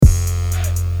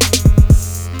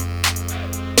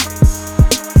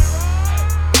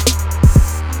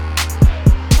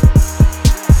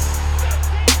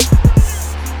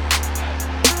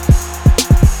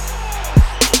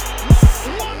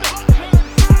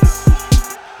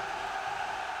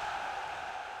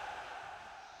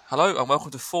Hello and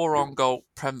welcome to Four on Goal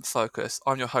Prem Focus.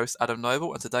 I'm your host Adam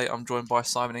Noble, and today I'm joined by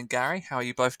Simon and Gary. How are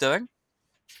you both doing?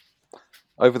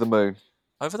 Over the moon.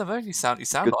 Over the moon. You sound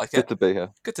Good, like it. good to be here.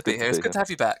 Good to be Good to here. It's be good here. to have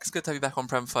you back. It's good to have you back on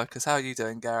Prem Focus. How are you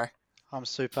doing, Gary? I'm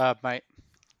superb, mate.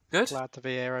 Good. Glad to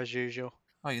be here as usual.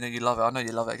 Oh, you love it. I know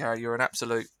you love it, Gary. You're an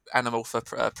absolute animal for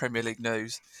Premier League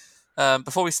news.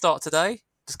 Before we start today,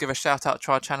 just give a shout out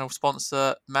to our channel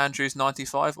sponsor,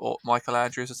 Mandrews95, or Michael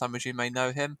Andrews, as some of you may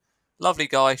know him. Lovely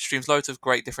guy, streams loads of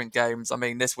great different games. I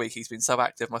mean, this week he's been so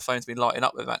active, my phone's been lighting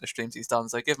up with the amount of streams he's done.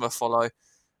 So give him a follow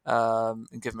and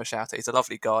give him a shout out. He's a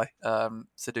lovely guy,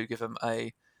 so do give him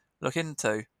a look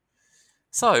into.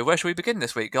 So, where should we begin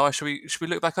this week, guys? Should we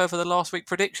look back over the last week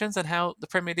predictions and how the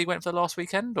Premier League went for the last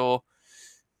weekend, or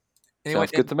anyway?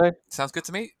 Sounds good to me. Sounds good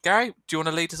to me. Gary, do you want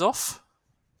to lead us off?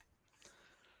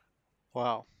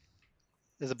 Wow.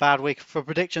 It's a bad week for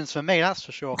predictions for me, that's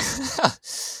for sure.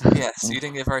 Yes, you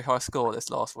didn't get a very high score this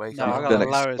last week. No, I got Been the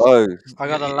lowest. exposed. I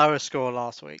got a lower score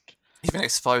last week. You've been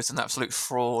exposed as an absolute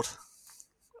fraud.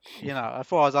 I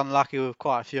thought I was unlucky with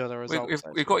quite a few of the results.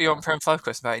 We've got you on Prem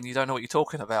Focus, mate, and you don't know what you're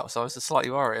talking about, so it's just slightly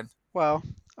worrying. Well,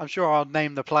 I'm sure I'll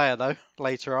name the player though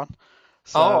later on.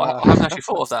 So, I haven't actually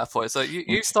thought of that point. So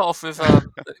you start off with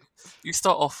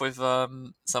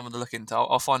some of the look into.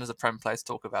 I'll find us a Prem player to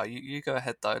talk about. You go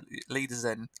ahead though. Lead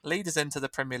us into the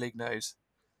Premier League news.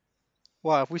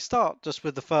 well, if we start just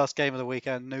with the first game of the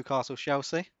weekend, Newcastle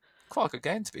Chelsea. Quite a good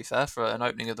game, to be fair, for an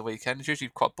opening of the weekend. It's usually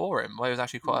quite boring. Well, it was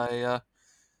actually quite a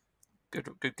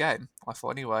good game, I thought.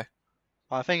 Anyway,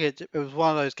 I think it was one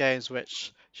of those games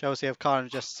which Chelsea have kind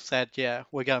of just said, yeah,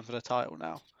 we're going for the title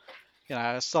now.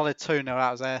 A solid 2-0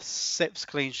 out of their 6th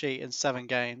clean sheet in 7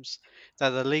 games. They're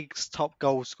the league's top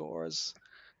goal scorers.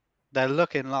 They're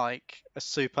looking like a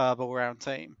superb all-round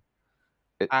team.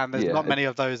 And there's not many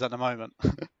of those at the moment.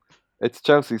 It's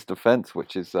Chelsea's defence,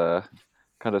 which is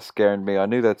kind of scaring me. I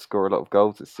knew they'd score a lot of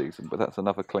goals this season, but that's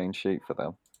another clean sheet for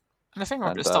them. and the thing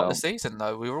at the start of the season,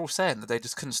 though, we were all saying that they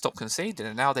just couldn't stop conceding,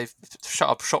 and now they've shut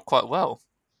up shop quite well.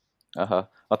 I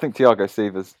think Thiago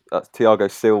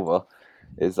Silva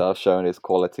is showing his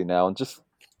quality now, and just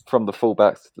from the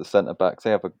full-backs to the centre-backs,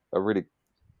 they have a really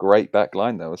great back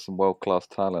line there with some world-class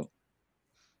talent.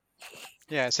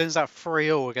 Yeah, since that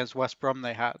 3-0 against West Brom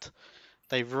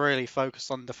they've really focused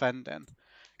on defending.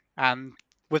 And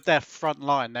with their front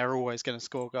line, they're always going to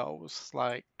score goals.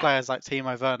 Like players like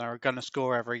Timo Werner are going to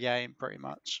score every game pretty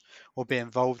much, or be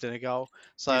involved in a goal.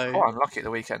 So he was quite unlucky at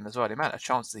the weekend as well. The amount of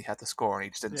chances he had to score and he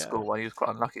just didn't score one. He was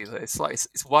quite unlucky.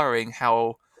 It's worrying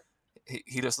how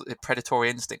he looks. The predatory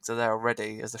instincts are there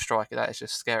already as a striker. That is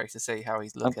just scary to see how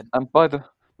he's looking. And by the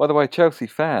way, Chelsea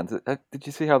fans, did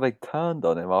you see how they turned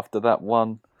on him after that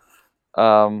one?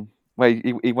 Where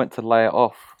he went to lay it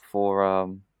off for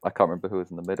I can't remember who was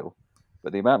in the middle,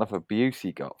 but the amount of abuse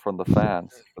he got from the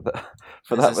fans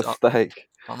for that mistake.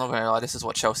 I'm not going to lie. This is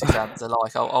what Chelsea fans are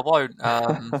like. I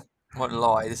won't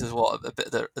lie. This is what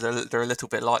they're a little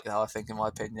bit like now. I think, in my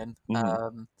opinion.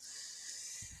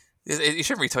 You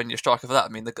shouldn't return your striker for that. I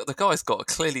mean, the guy's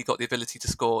clearly got the ability to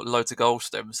score loads of goals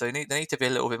to him, so they need to be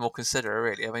a little bit more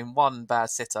considerate, really. I mean, one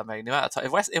bad sitter. I mean, the amount of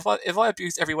time, if I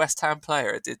abused every West Ham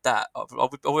player that did that, I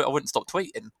wouldn't stop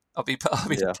tweeting. I'd be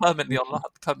permanently online,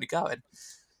 permanently going.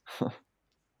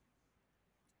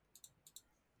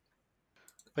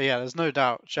 But yeah, there's no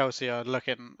doubt Chelsea are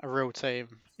looking a real team,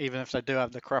 even if they do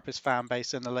have the crappiest fan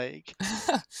base in the league.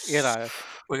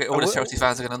 All the Chelsea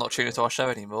fans are going to not tune into our show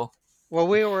anymore. Well,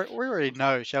 we already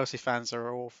know Chelsea fans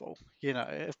are awful.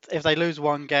 If they lose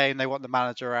one game, they want the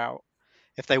manager out.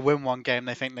 If they win one game,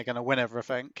 they think they're going to win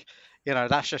everything.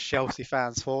 That's just Chelsea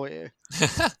fans for you.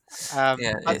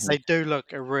 They do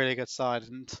look a really good side,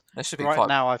 and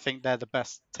now I think they're the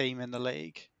best team in the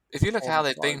league. If you look at how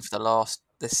they've been for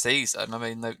this season, I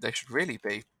mean, they should really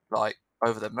be like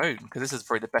over the moon, because this is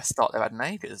probably the best start they've had in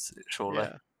ages. Surely,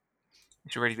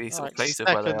 you should really be sort of pleased with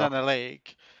where they are. Second in the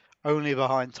league, only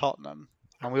behind Tottenham,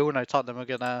 and we all know Tottenham are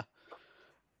gonna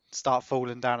start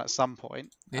falling down at some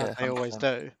point. Yeah, they 100%. Always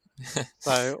do.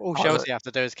 So all Chelsea have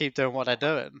to do is keep doing what they're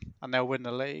doing, and they'll win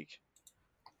the league.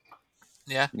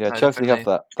 Yeah, Chelsea have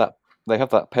that they have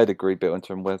that pedigree built into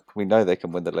them where we know they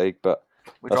can win the league, but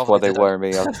that's why they worry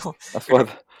me.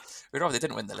 We'd rather they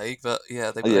didn't win the league, but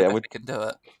yeah, they can do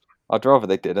it. I'd rather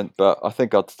they didn't, but I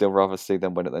think I'd still rather see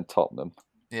them win it than Tottenham.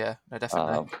 Yeah, no,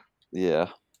 definitely.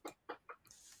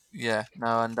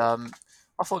 And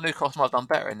I thought Newcastle might have done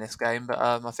better in this game, but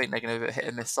I think they're going to hit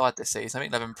and miss side this season. I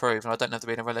think they've improved, and I don't know if they'll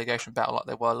be in a relegation battle like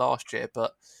they were last year,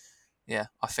 but yeah,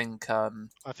 I think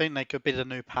they could be the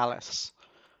new Palace.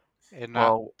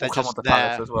 We'll come on to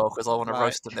Palace as well, because I want to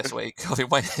roast them this week. I've been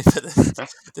waiting for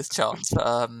this chance,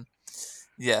 but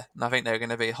Yeah, and I think they're going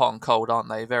to be hot and cold, aren't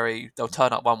they? They'll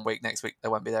turn up one week, next week they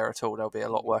won't be there at all. They'll be a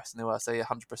lot worse than they were. So yeah,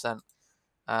 100%.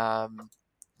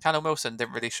 Callum Wilson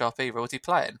didn't really show up either. Was he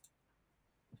playing?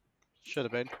 Should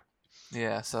have been.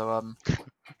 Yeah. So I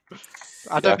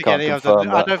I don't think can't confirm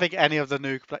I that. don't think any of the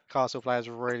Newcastle players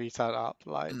really turn up.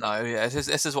 Like, no, yeah,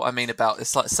 this is what I mean about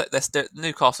it's like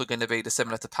Newcastle going to be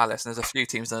similar to Palace, and there's a few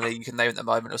teams in the league you can name at the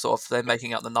moment are sort of they're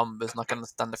making up the numbers, and I can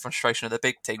understand the frustration of the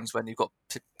big teams when you've got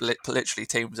literally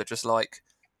teams that just like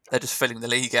they're just filling the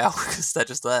league out because they're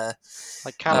just there.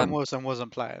 like Callum Wilson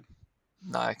wasn't playing.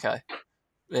 No, okay,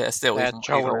 yeah, still They had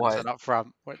either way. Joelinton up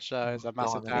front, which is a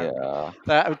massive Blimey. downgrade.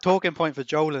 Yeah. The talking point for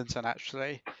Joelinton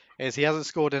actually is he hasn't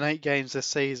scored in 8 games this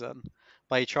season,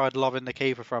 but he tried lobbing the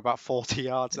keeper from about 40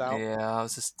 yards out. Yeah, I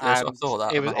was just And I saw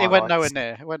that. it went nowhere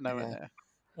near. It went nowhere near.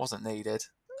 Wasn't needed.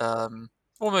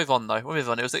 We'll move on though. We'll move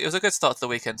on. It was a good start to the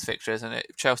weekend's fixtures, and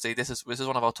Chelsea. This is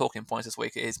one of our talking points this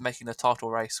week. It is making the title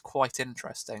race quite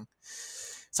interesting.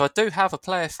 So I do have a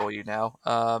player for you now.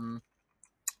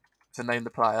 To name the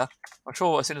player. I'm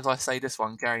sure as soon as I say this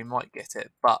one, Gary might get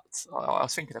it. But I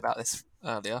was thinking about this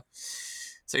earlier.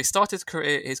 So he started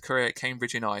his career at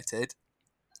Cambridge United.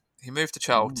 He moved to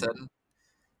Charlton.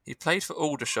 He played for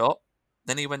Aldershot.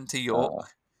 Then he went to York.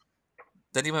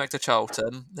 Then he went back to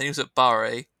Charlton. Then he was at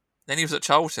Bury. Then he was at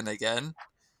Charlton again.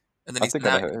 And then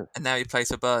now he plays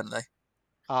for Burnley.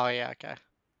 Oh yeah, okay.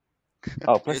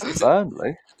 Oh, plays for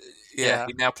Burnley. Yeah,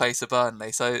 he now plays for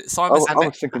Burnley. So Simon. I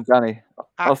was thinking Danny.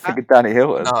 I was thinking Danny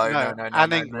Hilton. No.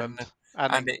 And England.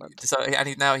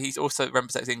 He's also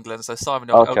represents England. So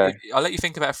Simon, Okay. I'll let you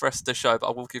think about it for the rest of the show, but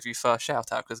I will give you first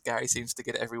shout out because Gary seems to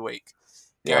get it every week.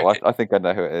 Yeah, well, I think I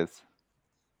know who it is.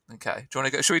 Okay. Do you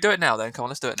want to go? Should we do it now then? Come on,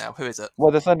 let's do it now. Who is it?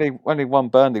 Well, there's only one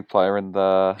Burnley player in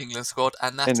the England squad,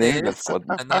 and that in the England squad.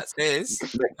 And that is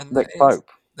Nick Pope.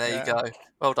 There you go.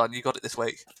 Well done. You got it this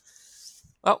week.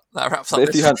 Well, that wraps up. But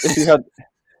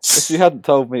if you hadn't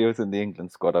told me he was in the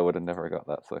England squad, I would have never got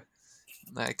that. So.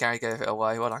 No, Gary gave it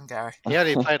away. Well done, Gary. He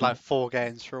only played like 4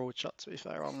 games for Aldershot, to be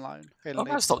fair, on loan.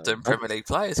 I stopped doing Premier League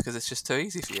players because it's just too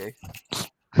easy for you.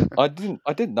 I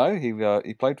didn't know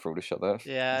he played for Aldershot there.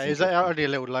 Yeah, it was only a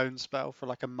little loan spell for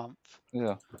like a month.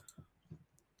 Yeah.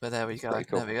 But there we go.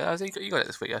 Cool. There we go. You got it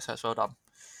this week, so that's well done.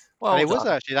 Well, it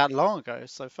wasn't actually that long ago,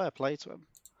 so fair play to him.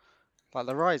 Like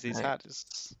the rise he's had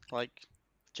is like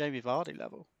Jamie Vardy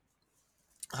level.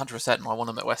 100%. I want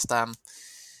him at West Ham.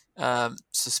 So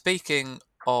speaking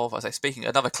of,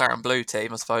 another Claret and Blue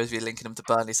team, I suppose if you're linking them to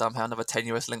Burnley somehow, another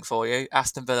tenuous link for you.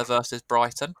 Aston Villa versus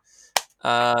Brighton.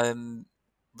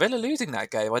 Villa losing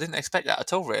that game. I didn't expect that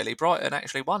at all, really. Brighton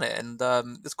actually won it, and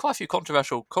there's quite a few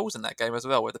controversial calls in that game as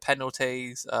well, with the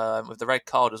penalties, with the red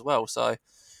card as well. So, do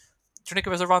you want to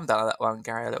give us a rundown of that one,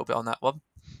 Gary, a little bit on that one?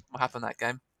 What happened in that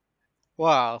game?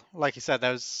 Well, like you said,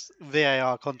 there was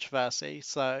VAR controversy,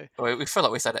 so... We feel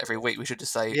like we said it every week. We should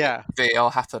just say VAR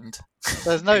happened.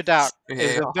 There's no doubt it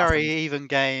was a very even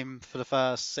game for the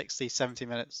first 60, 70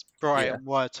 minutes. Brighton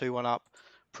were 2-1 up,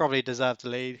 probably deserved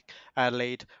the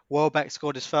lead. Welbeck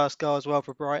scored his first goal as well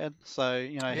for Brighton, so,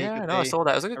 I saw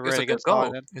that. It was a good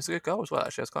goal. It was a good goal as well,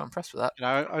 actually. I was quite impressed with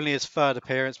that. Only his third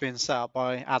appearance being set up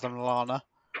by Adam Lallana.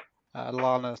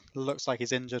 Lallana looks like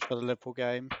he's injured for the Liverpool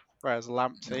game, whereas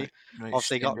Lamptey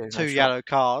obviously got 2 yellow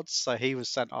cards, so he was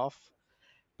sent off.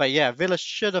 But yeah, Villa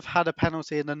should have had a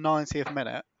penalty in the 90th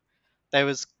minute. There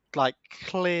was like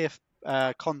clear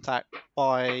contact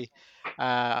by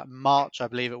March, I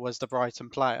believe it was, the Brighton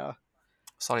player.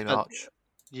 Solly March.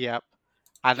 Yep.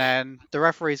 And then the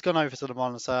referee's gone over to the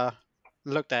monitor,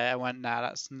 looked at it and went, nah,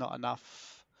 that's not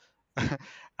enough.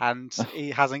 And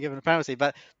he hasn't given a penalty.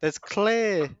 But there was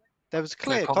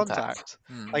clear contact.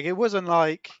 Like, it wasn't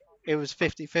like it was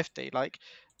 50-50. Like,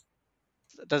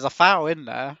 there's a foul in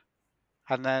there,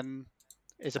 and then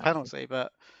it's a penalty.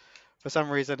 But for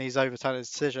some reason, he's overturned his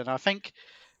decision. I think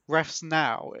refs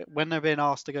now, when they're being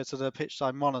asked to go to the pitch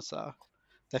side monitor,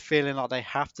 they're feeling like they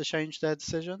have to change their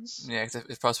decisions. Yeah,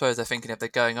 because I suppose they're thinking if they're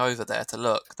going over there to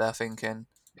look, they're thinking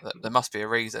that there must be a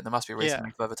reason. There must be a reason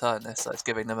to overturn this. So it's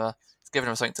giving them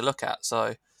something to look at.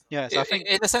 So yeah, so I think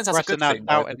in a sense that's a good thing.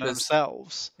 Doubting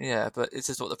themselves. Yeah, but this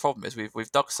is what the problem is.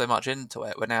 We've dug so much into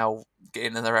it. We're now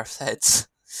getting in the refs' heads.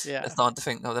 Yeah, it's starting to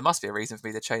think, no, there must be a reason for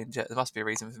me to change it. There must be a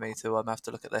reason for me to have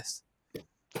to look at this.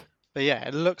 But yeah,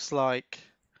 it looks like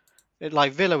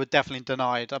Villa were definitely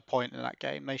denied a point in that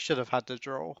game. They should have had the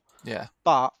draw. Yeah.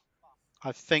 But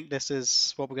I think this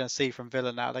is what we're going to see from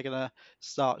Villa now. They're going to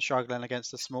start struggling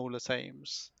against the smaller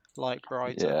teams like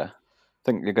Brighton. Yeah. I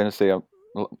think you're going to see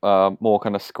more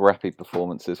kind of scrappy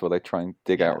performances where they try and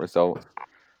dig out results.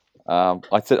 I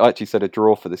actually said a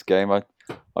draw for this game. I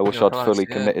wish I'd fully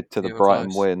committed to the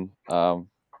Brighton win.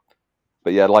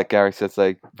 But yeah, like Gary says,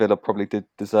 Villa probably did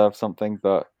deserve something,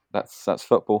 but that's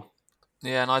football.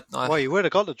 Yeah, and I Well, you would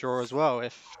have got the draw as well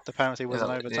if the penalty yeah, wasn't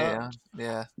yeah, overturned.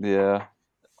 yeah. Yeah,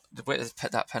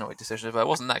 That penalty decision, but it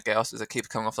wasn't that game. It was a keeper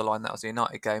coming off the line. That was the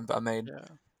United game. But I mean, Yeah.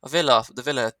 The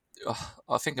Villa.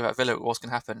 I think about Villa. What's going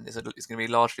to happen is it's going to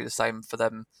be largely the same for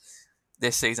them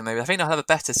this season. Maybe I think they'll have a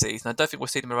better season. I don't think we'll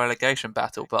see them in a relegation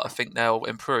battle, but I think they'll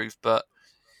improve. But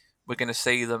we're going to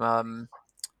see them.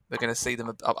 We're going to see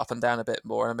them up and down a bit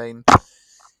more. I mean,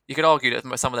 you could argue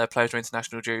that some of their players are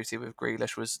international duty. With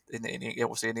Grealish was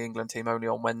obviously in the England team only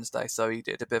on Wednesday, so he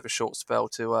did a bit of a short spell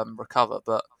to recover.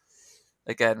 But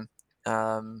again,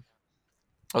 I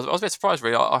was a bit surprised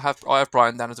really. I have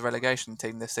Brighton down as a relegation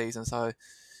team this season, so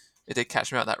it did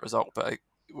catch me out that result. But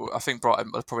I think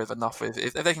Brighton will probably have enough with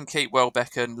if they can keep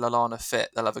Welbeck and Lallana fit,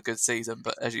 they'll have a good season.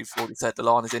 But as you've already said,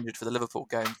 Lallana's injured for the Liverpool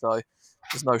game, so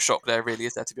there's no shock there really,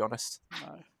 is there? To be honest.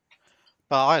 No.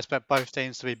 But I expect both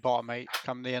teams to be bottom 8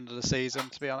 come the end of the season,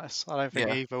 to be honest. I don't think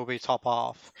Yeah. either will be top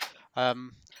half. But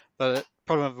the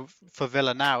problem for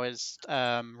Villa now is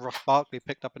Ross Barkley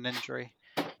picked up an injury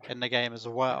in the game as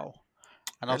well.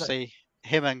 And Really? obviously,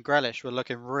 him and Grealish were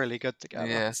looking really good together.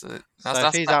 Yeah, so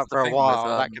if he's out for a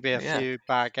while, that could be a few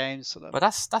bad games for them. But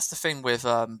that's the thing with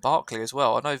Barkley as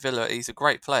well. I know Villa, he's a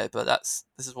great player, but this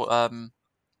is what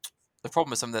the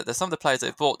problem with there's some of the players that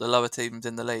have bought the lower teams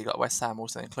in the league, like West Ham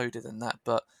also included in that,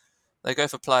 but they go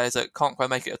for players that can't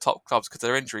quite make it to top clubs because of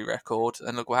their injury record.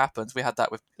 And look what happens. We had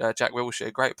that with Jack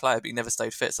Wilshere, great player, but he never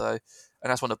stayed fit. So,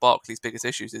 and that's one of Barkley's biggest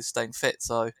issues is staying fit.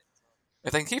 So,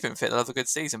 if they can keep him fit, they'll have a good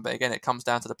season. But again, it comes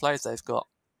down to the players they've got.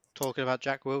 Talking about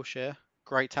Jack Wilshere,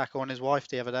 great tackle on his wife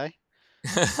the other day.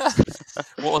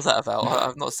 What was that about?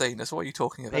 I've not seen this. What are you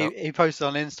talking about? He posted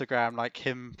on Instagram like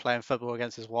him playing football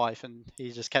against his wife, and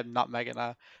he just kept nutmegging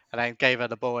her, and then gave her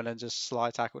the ball and then just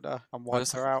slide tackled her and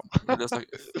wiped her out. It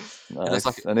looks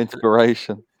like an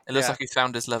inspiration. It looks like he's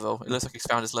found his level. It looks like he's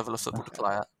found his level of football to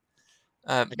play at.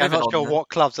 I'm not sure what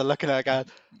clubs are looking at it going,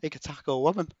 he could tackle a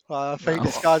woman. I think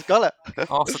this guy's got it.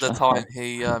 After the time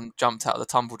he jumped out of the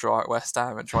tumble dryer at West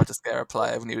Ham and tried to scare a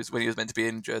player when he was meant to be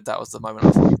injured, that was the moment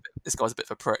I thought this guy's a bit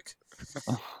of a prick.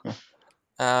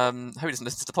 Hope he doesn't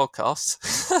listen to the podcast.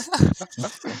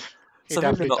 He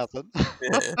definitely doesn't.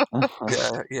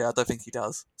 Yeah, I don't think he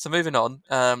does. So moving on,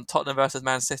 Tottenham versus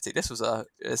Man City. This is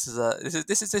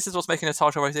what's making the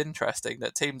title race interesting.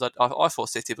 That teams I thought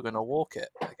City were going to walk it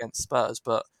against Spurs,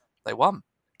 but they won.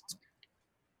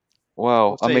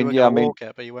 Well, walk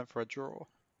it, but you went for a draw.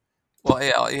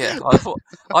 Well, yeah. I thought,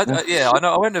 I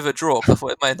know. I went with a draw because I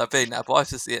thought it may end up being that, but I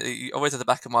just always at the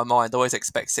back of my mind, I always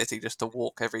expect City just to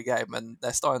walk every game, and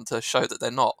they're starting to show that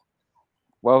they're not.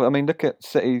 Well, I mean, look at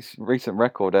City's recent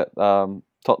record at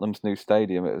Tottenham's new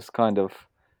stadium. It was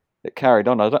it carried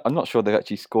on. I'm not sure they've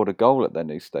actually scored a goal at their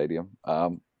new stadium,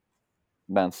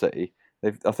 Man City.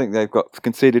 I think they've got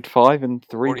conceded 5 in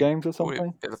 3 games or something.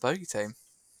 A bit of a bogey team.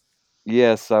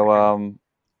 Yeah, so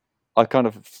I kind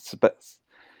of suspect,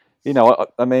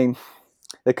 I mean,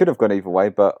 they could have gone either way,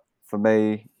 but for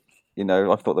me,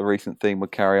 I thought the recent theme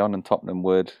would carry on and Tottenham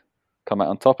would come out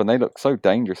on top, and they look so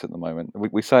dangerous at the moment.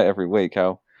 We say it every week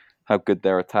how good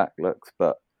their attack looks,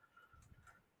 but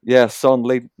yeah, Son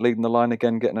leading the line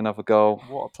again, getting another goal.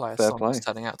 What a player Son's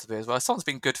turning out to be as well. Son's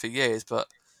been good for years, but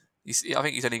I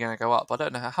think he's only going to go up. I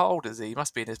don't know how old is he. He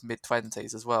must be in his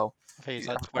mid-20s as well. I think he's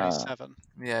like 27.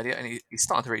 Yeah, and he's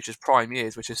starting to reach his prime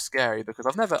years, which is scary because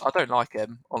I don't like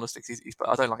him honestly.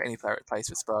 I don't like any player that plays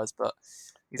for Spurs, but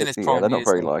he's in his prime. They're not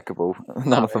very likeable.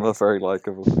 None of them are very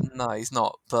likeable. No, he's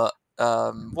not. But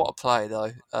what a play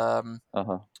though.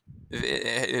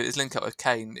 His link up with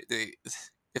Kane.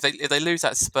 If they lose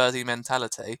that Spursy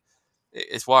mentality,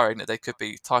 it's worrying that they could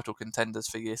be title contenders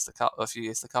for a few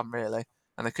years to come, really.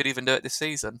 And they could even do it this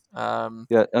season.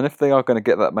 Yeah, and if they are going to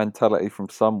get that mentality from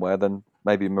somewhere, then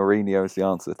maybe Mourinho is the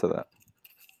answer to that.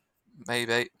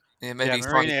 Maybe. Yeah, he's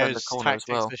Mourinho's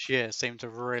tactics this year seem to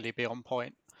really be on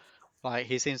point. Like,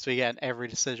 he seems to be getting every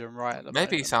decision right at the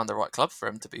moment. Maybe he's found the right club for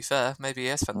him, to be fair. Maybe he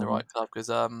has found the right club because,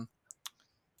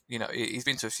 he's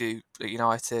been to a few at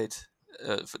United,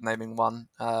 for naming one,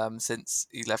 since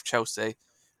he left Chelsea,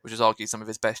 which is arguably some of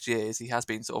his best years. He has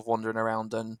been sort of wandering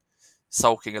around and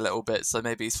sulking a little bit, so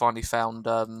maybe he's finally found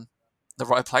the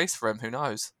right place for him. Who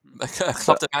knows? A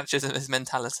club that matches his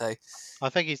mentality. I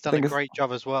think he's done a great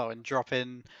job as well in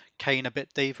dropping Kane a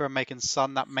bit deeper and making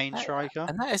Son that main striker.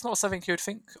 And that is not something you would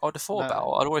think I'd have thought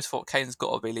about. I'd always thought Kane's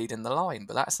got to be leading the line,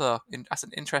 but that's an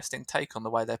interesting take on the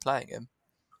way they're playing him.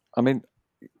 I mean,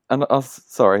 and I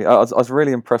was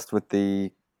really impressed with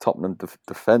the Tottenham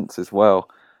defence as well.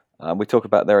 We talk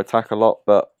about their attack a lot,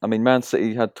 but I mean, Man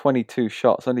City had 22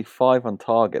 shots, only 5 on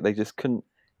target. They just couldn't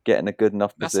get in a good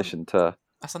enough That's position to.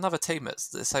 that's another team that's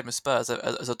the same as Spurs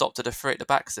has adopted a three at the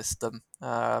back system.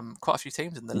 Quite a few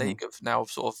teams in the Mhm. league have now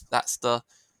sort of that's the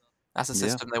Yeah.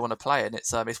 system they want to play, and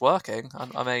it's working.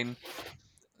 I mean,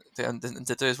 and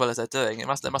to do as well as they're doing, there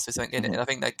must be something in it, Mhm. and I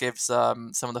think that gives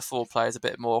some of the forward players a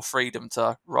bit more freedom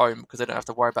to roam because they don't have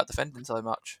to worry about defending so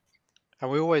much. And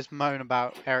we always moan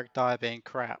about Eric Dyer being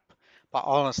crap, but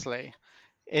honestly,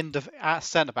 at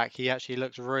centre back, he actually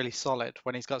looks really solid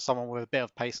when he's got someone with a bit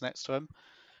of pace next to him.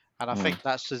 And I think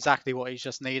that's exactly what he's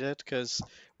just needed because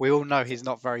we all know he's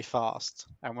not very fast.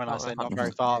 And when I Oh, say not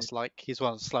very 100%, yeah. fast, like he's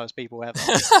one of the slowest people ever.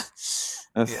 That's-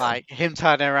 Yeah. Like him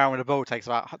turning around with the ball takes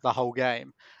about the whole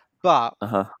game. But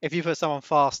Uh-huh. if you put someone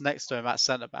fast next to him at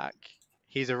centre back,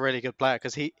 he's a really good player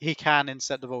because he can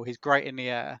intercept the ball. He's great in the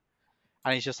air,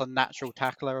 and he's just a natural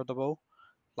tackler of the ball.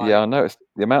 Yeah, Like I noticed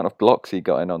the amount of blocks he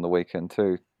got in on the weekend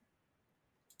too.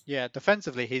 yeah,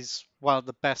 defensively he's one of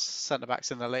the best centre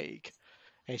backs in the league.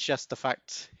 It's just the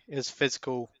fact his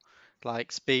physical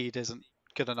like speed isn't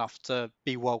good enough to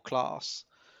be world class,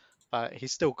 but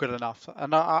he's still good enough,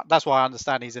 and that's why I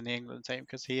understand he's in the England team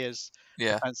because he is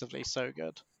Yeah. defensively so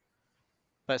good.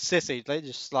 But City,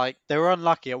 they were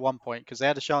unlucky at one point because they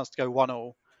had a chance to go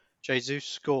 1-1. Jesus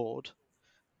scored,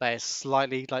 but it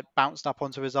slightly like bounced up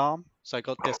onto his arm, so it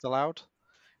got disallowed.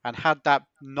 And had that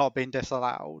not been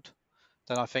disallowed,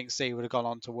 then I think City would have gone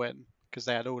on to win because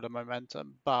they had all the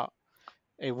momentum. But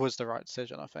it was the right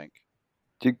decision, I think.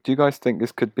 Do you guys think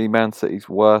this could be Man City's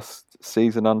worst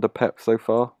season under Pep so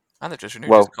far? And they've just renewed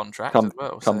his Well, contract as come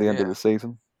well. come So the end of yeah, the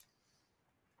season.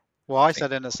 Well, I think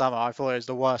said in the summer, I thought it was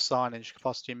the worst signing you could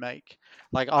possibly make.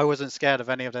 Like, I wasn't scared of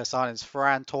any of their signings.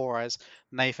 Ferran Torres,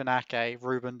 Nathan Ake,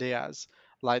 Ruben Diaz.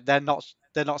 Like, they're not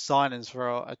signings for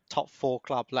a top four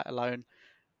club, let alone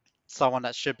someone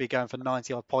that should be going for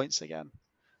 90 odd points again.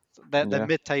 They're Yeah.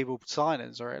 mid-table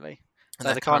signings, really. and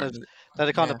They're they're the kind of currently they're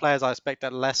the kind yeah of players I expect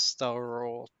at Leicester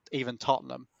or even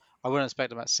Tottenham. I wouldn't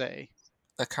expect them at City.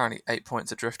 they're currently 8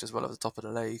 points adrift as well at the top of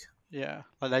the league. Yeah,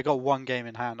 like they got one game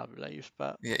in hand, I believe.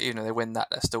 But Yeah, even though they win that,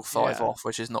 they're still 5 yeah, off,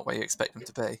 which is not where you expect them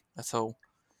to be at all.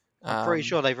 I'm pretty Um,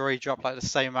 sure they've already dropped like the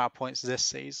same amount of points this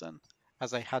season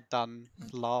as they had done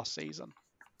last season.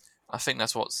 I think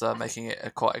that's what's making it a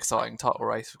quite exciting title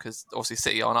race because obviously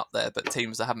City aren't up there, but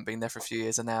teams that haven't been there for a few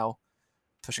years are now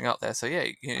pushing up there. So yeah,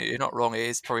 you're not wrong. It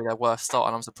is probably their worst start,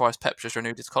 and I'm surprised Pep just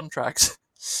renewed his contract,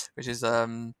 which is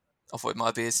I thought it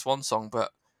might be his swan song,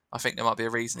 but I think there might be a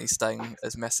reason he's staying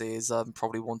as Messi is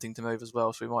probably wanting to move as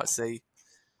well. So we might see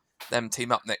them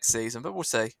team up next season, but we'll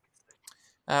see.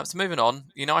 So moving on,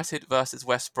 United versus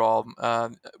West Brom.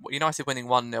 United winning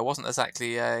 1-0 wasn't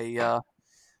exactly a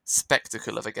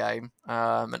spectacle of a game,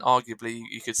 and arguably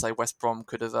you could say West Brom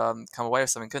could have come away with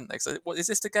something, couldn't they? So, what is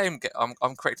this the game?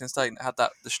 I'm correct in saying had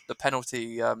that the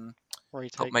penalty got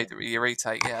Retake made it. the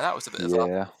retake. Yeah, that was a bit of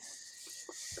a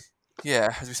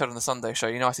Yeah. as we said on the Sunday show,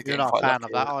 United You're getting not a quite fan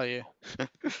lucky. of that, are you?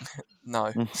 No,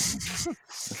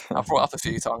 I've brought it up a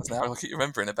few times now. I keep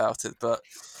remembering about it, but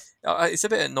it's a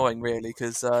bit annoying really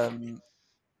because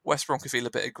West Brom could feel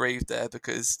a bit aggrieved there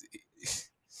because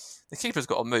the keeper's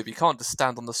got to move. He can't just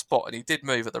stand on the spot, and he did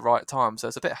move at the right time. So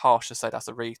it's a bit harsh to say that's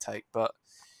a retake, but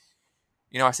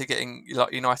United getting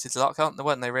United's luck,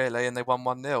 weren't they really? And they won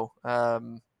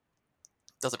 1-0.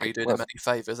 Doesn't really do them Well, any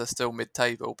favours. They're still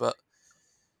mid-table, but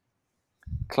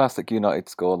classic United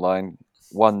scoreline,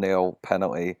 1-0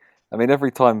 penalty. I mean,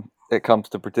 every time it comes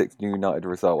to predicting a United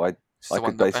result, it's just I a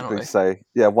could 1-0 basically penalty. say,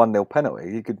 yeah, 1-0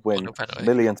 penalty. You could win 1-0 penalty.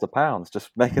 millions of pounds just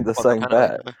making the 1-0 same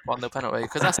penalty. bet. 1-0 penalty.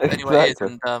 Because that's the only way it is.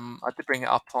 Exactly. And I did bring it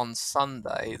up on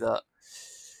Sunday that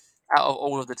out of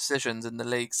all of the decisions in the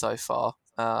league so far,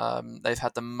 they've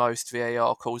had the most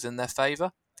VAR calls in their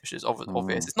favour, which is obvious.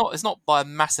 Mm. It's not by a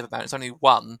massive amount. It's only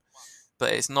one,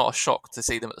 but it's not a shock to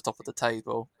see them at the top of the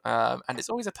table. And it's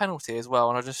always a penalty as well.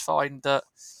 And I just find that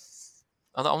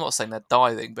I'm not saying they're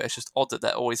diving, but it's just odd that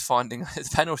they're always finding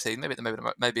it's a penalty.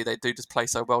 Maybe they do just play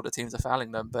so well that teams are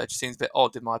fouling them, but it just seems a bit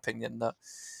odd in my opinion that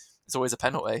it's always a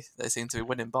penalty they seem to be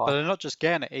winning But by. they're not just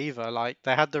getting it either. Like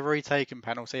they had the retaken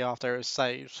penalty after it was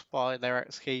saved by their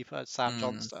ex-keeper Sam Mm,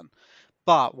 Johnston.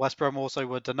 But West Brom also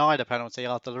were denied a penalty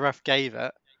after the ref gave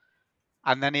it,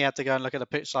 and then he had to go and look at the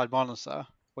pitch side monitor,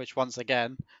 which once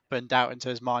again put doubt into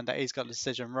his mind that he's got the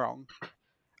decision wrong.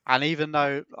 And even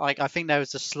though, like, I think there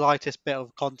was the slightest bit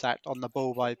of contact on the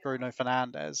ball by Bruno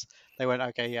Fernandes, they went,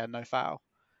 okay, yeah, no foul.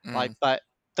 Like, mm. but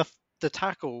the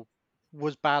tackle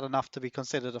was bad enough to be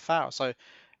considered a foul. So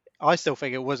I still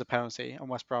think it was a penalty, and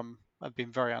West Brom have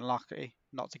been very unlucky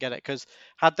not to get it. Because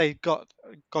had they got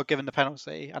given the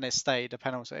penalty and it stayed a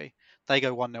penalty, they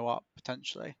go 1-0 up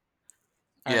potentially,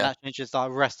 and Yeah, that changes the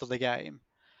rest of the game.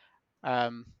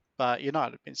 But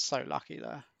United have been so lucky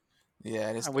there, yeah,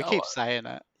 and we keep saying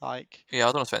it. Like, yeah. I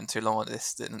don't want to spend too long on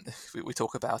this. We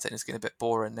talk about it, and it's getting a bit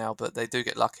boring now. But they do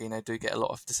get lucky, and they do get a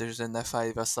lot of decisions in their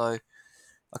favour. So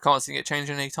I can't see it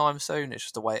changing anytime soon. It's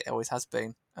just the way it always has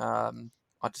been.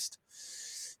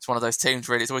 It's one of those teams.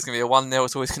 Really, it's always going to be a 1-0.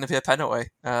 It's always going to be a penalty.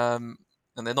 And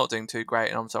they're not doing too great.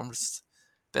 And I'm just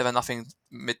a bit of a nothing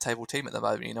mid-table team at the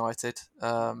moment. United.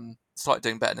 It's like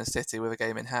doing better than City with a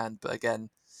game in hand, but again,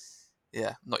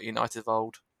 yeah, not United of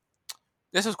old.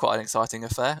 This was quite an exciting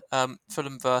affair.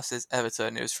 Fulham versus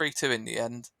Everton. It was 3-2 in the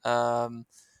end.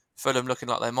 Fulham looking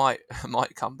like they might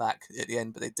come back at the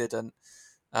end, but they didn't.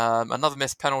 Another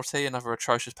missed penalty, another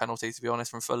atrocious penalty, to be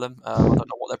honest, from Fulham. I don't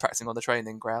know what they're practicing on the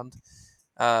training ground.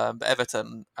 But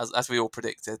Everton, as we all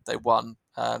predicted, they won.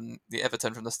 The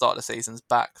Everton from the start of the season's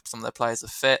back. Some of their players are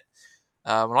fit.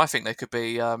 And I think they could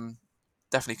be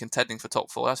definitely contending for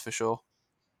top four, that's for sure.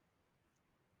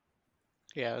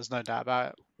 yeah, there's no doubt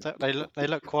about it. They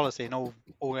look quality in all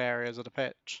areas of the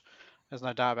pitch. There's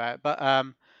no doubt about it. But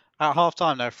at half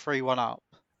time they're 3-1 up.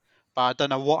 But I don't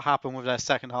know what happened with their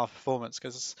second half performance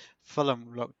because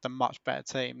Fulham looked a much better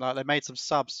team. Like, they made some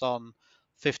subs on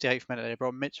 58th minute. They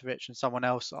brought Mitrovic and someone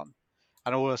else on,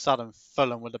 and all of a sudden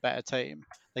Fulham were the better team.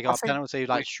 They I got a think penalty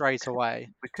like straight away.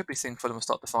 we could be seeing Fulham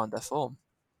start to find their form.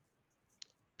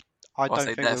 I Well, I don't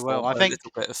say think their we will. form, a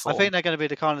little bit of I form. think they're going to be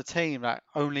the kind of team that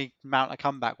only mount a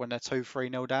comeback when they're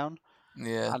 2-3-0 down,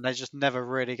 Yeah, and they're just never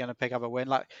really going to pick up a win.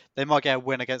 Like, they might get a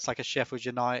win against like a Sheffield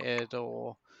United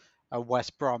or a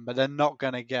West Brom, but they're not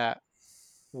going to get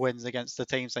wins against the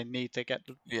teams they need to get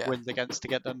yeah, wins against to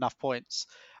get enough points.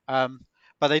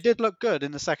 But they did look good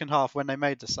in the second half when they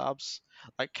made the subs.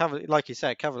 Like you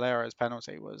said, Cavaliero's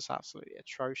penalty was absolutely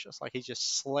atrocious. Like, he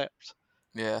just slipped.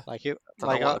 yeah. Like, Don't know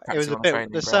what they're it was practicing a on the bit. training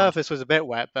The ground. surface was a bit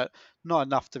wet, but not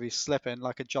enough to be slipping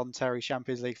like a John Terry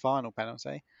Champions League final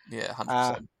penalty. Yeah,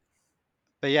 Uh,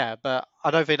 100%. but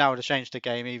I don't think that would have changed the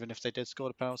game even if they did score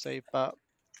the penalty. But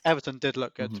Everton did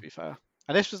look good, Mhm. to be fair.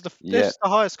 And this was Yeah. the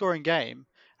highest scoring game,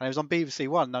 and it was on BBC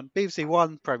One. And BBC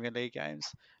One Premier League games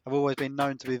have always been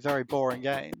known to be very boring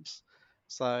games,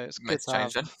 so it's Made good the to have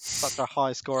change then. such a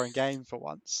high scoring game for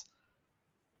once.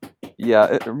 Yeah,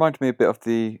 it reminded me a bit of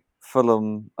the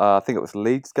Fulham, I think it was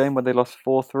Leeds game when they lost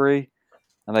 4-3,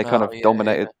 and they kind Oh, of yeah,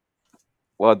 dominated.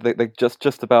 Well, they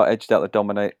just about edged out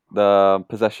the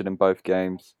possession in both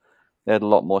games. They had a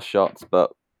lot more shots,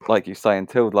 but like you say,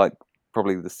 until like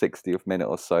probably the 60th minute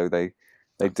or so, they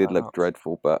Don't did turn look up.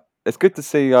 dreadful. But it's good to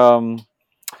see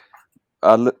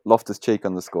Loftus Cheek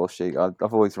on the score sheet.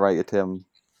 I've always rated him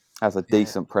as a Yeah.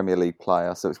 decent Premier League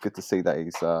player, so it's good to see that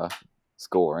he's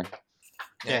scoring.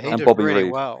 Yeah, he And did Bobby really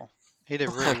Reid. well. He did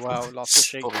really well, Loftus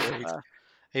Cheek, Bobby to be Reid. fair.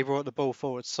 He brought the ball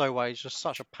forward so well. He's just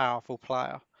such a powerful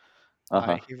player.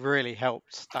 Uh-huh. Like, he really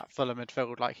helped that Fulham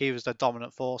midfield. Like, he was the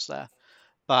dominant force there.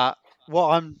 But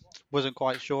what I wasn't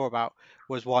quite sure about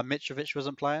was why Mitrovic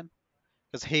wasn't playing,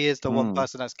 because he is the one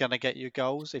person that's going to get you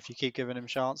goals if you keep giving him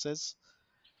chances.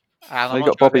 And I'm They not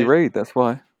got sure Bobby Reid, that's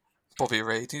why. Bobby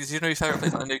Reid. You know your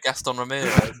favourite player? I knew Gaston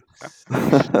Ramirez.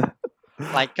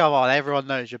 like, come on, everyone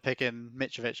knows you're picking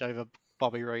Mitrovic over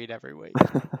Bobby Reid every week.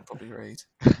 Bobby Reid.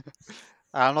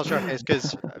 I'm not sure if it's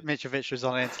because Mitrovic was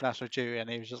on international duty and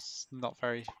he was just not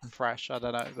very fresh. I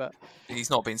don't know, but He's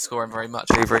not been scoring very much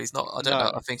either. He's not. I don't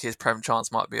know. no. I think his prem chance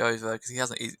might be over because he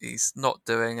hasn't. He's not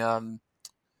doing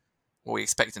what we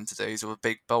expect him to do. He's a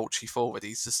big bulgy forward.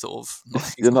 He's just sort of.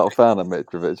 You're not a fan of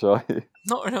Mitrovic, are you?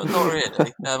 Not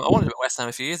really. I wanted him at West Ham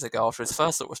a few years ago after his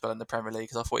first sort of spell in the Premier League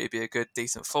because I thought he'd be a good,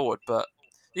 decent forward. But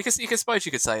you could suppose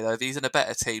you could say though if he's in a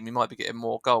better team, he might be getting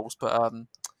more goals. But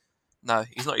no,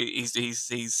 he's not.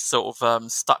 He's sort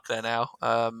of stuck there now.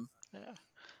 Yeah.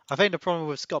 I think the problem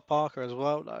with Scott Parker as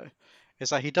well, though, is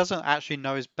that he doesn't actually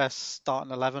know his best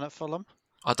starting 11 at Fulham.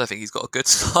 I don't think he's got a good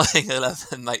starting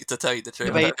 11, mate. To tell you the truth,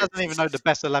 Yeah, I but he don't think- doesn't even know the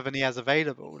best 11 he has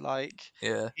available. Like,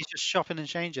 Yeah, he's just shopping and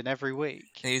changing every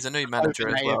week. he's a new hoping manager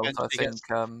as that he well. So I eventually think gets.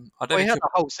 I Well, don't he think. had the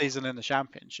whole season in the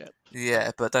Championship. Yeah,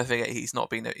 but don't forget he's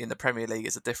not been in the Premier League.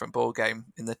 It's a different ball game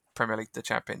in the Premier League, the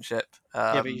Championship.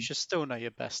 Yeah, but you should still know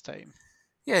your best team.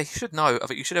 Yeah, you should know. I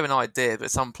think you should have an idea,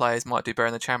 but some players might do better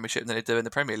in the Championship than they do in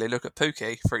the Premier League. Look at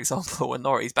Pookie, for example, and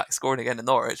Norwich. He's back scoring again in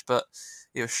Norwich, but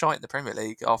he was shite in the Premier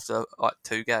League after like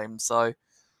 2 games. So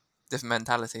different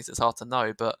mentalities. It's hard to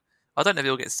know, but I don't know if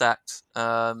he'll get sacked.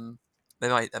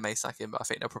 They may sack him, but I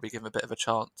think they'll probably give him a bit of a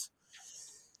chance.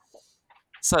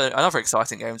 So another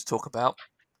exciting game to talk about.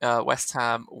 West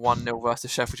Ham 1-0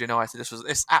 versus Sheffield United.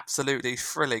 It's absolutely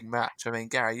thrilling match. I mean,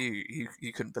 Gary,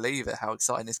 you couldn't believe it how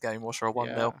exciting this game was for a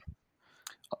 1-0. Yeah.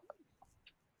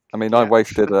 I mean, I Yeah.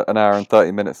 wasted an hour and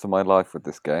 30 minutes of my life with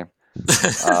this game.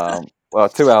 Well,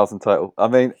 2 hours in total. I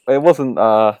mean, it wasn't.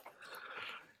 I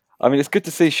mean, it's good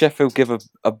to see Sheffield give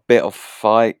a bit of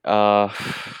fight.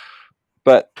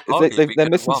 But Arguably, they're could have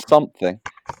missing won. something.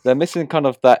 They're missing kind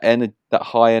of that that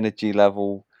high energy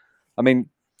level. I mean,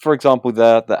 for example,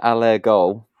 the Allaire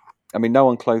goal. I mean, no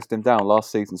one closed him down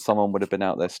last season. Someone would have been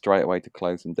out there straight away to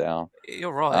close him down.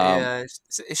 You're right. Um, Yeah,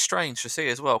 it's strange to see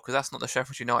as well because that's not the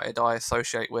Sheffield United I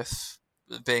associate with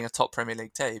being a top Premier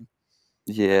League team.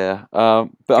 yeah, but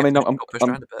I mean, Got pushed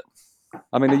around a bit.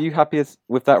 I mean, are you happy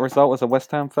with that result as a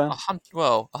West Ham fan?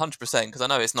 100%, because I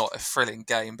know it's not a thrilling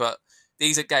game, but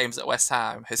these are games that West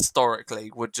Ham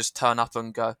historically would just turn up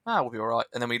and go, we'll be all right,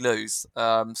 and then we lose.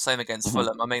 Same against Mhm.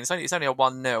 Fulham. I mean, it's only a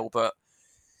 1-0, but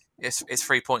it's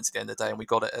 3 points at the end of the day, and we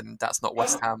got it, and that's not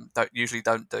West Ham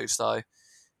don't do. So,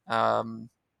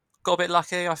 got a bit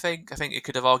lucky, I think. I think it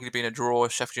could have arguably been a draw.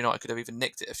 Sheffield United could have even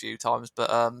nicked it a few times, but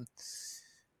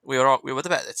we were the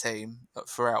better team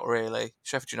throughout. Really,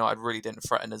 Sheffield United really didn't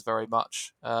threaten us very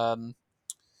much.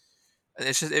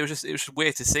 It was just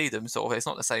weird to see them sort of. It's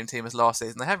not the same team as last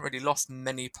season. They haven't really lost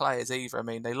many players either. I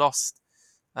mean, they lost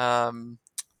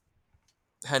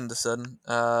Henderson.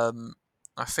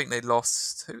 I think they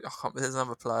lost. There's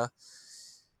another player.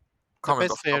 They Can't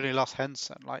remember. basically only lost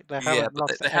Henson. Like they Yeah, haven't but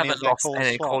lost they any of haven't their lost core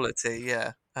any squad. quality.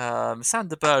 Yeah.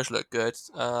 Sander Berge looked good.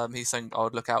 He's something I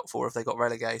would look out for if they got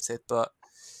relegated, but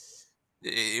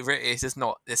it's just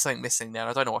not. There's something missing there.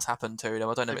 I don't know what's happened to them.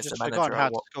 I don't know They've if it's the just forgotten manager or how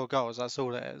to what. score goals. That's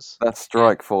all it is. That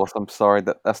strike force. I'm sorry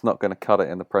that's not going to cut it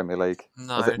in the Premier League. Was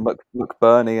No. it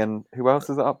McBurney and who else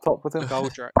is it up top with him?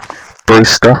 Goldrick.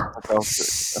 Brewster.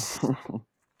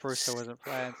 Brewster wasn't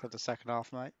playing for the second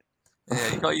half, mate.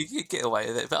 Yeah, you get away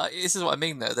with it, but this is what I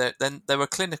mean. Though they were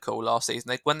clinical last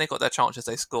season. When they got their chances,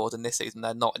 they scored, and this season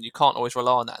they're not. And you can't always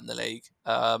rely on that in the league.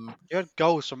 You had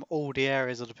goals from all the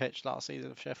areas of the pitch last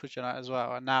season of Sheffield United as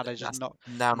well, and now they're just That's not.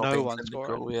 now not no being one's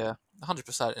clinical. scoring. Yeah,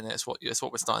 100%. And it's what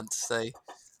we're starting to see.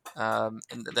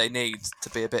 And they need to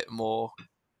be a bit more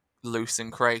loose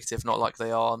and creative, not like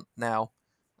they are now.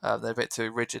 They're a bit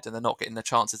too rigid, and they're not getting the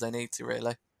chances they need to.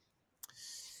 Really.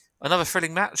 Another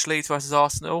thrilling match, Leeds versus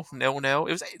Arsenal, 0-0.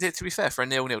 It was, to be fair, for a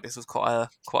 0-0, this was quite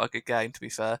a good game. To be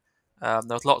fair, there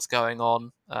was lots going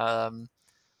on.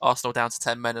 Arsenal down to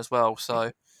 10 men as well.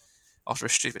 So after a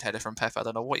stupid header from Pepe, I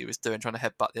don't know what he was doing, trying to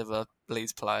headbutt the other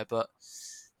Leeds player, but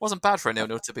wasn't bad for a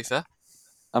 0-0. To be fair,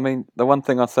 I mean, the one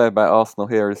thing I say about Arsenal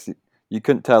here is you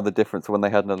couldn't tell the difference when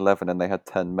they had an 11 and they had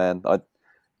 10 men.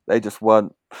 They just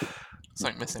weren't.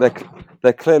 something missing.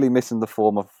 They're clearly missing the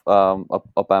form of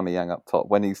Aubameyang up top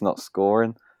when he's not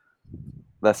scoring.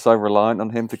 They're so reliant on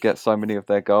him to get so many of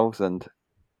their goals, and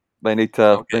they need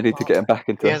to get him back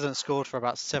He into. hasn't scored for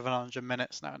about 700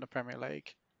 minutes now in the Premier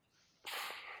League.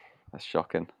 That's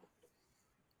shocking.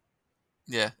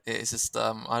 Yeah, it is just.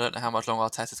 I don't know how much longer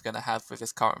Arteta's going to have with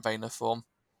his current vein of form.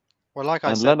 Well, like I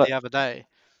And said the other day,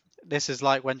 this is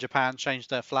like when Japan changed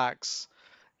their flags.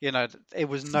 You know, it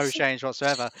was no change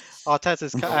whatsoever.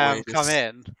 Arteta's come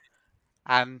in,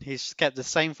 and he's kept the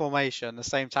same formation, the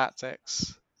same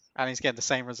tactics, and he's getting the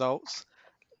same results.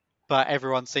 But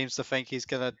everyone seems to think he's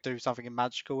going to do something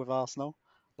magical with Arsenal.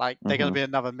 Like, they're going to be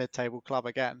another mid-table club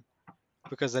again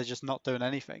because they're just not doing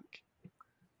anything.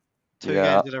 Two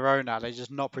games in a row now, they're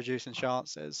just not producing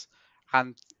chances.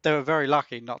 And they were very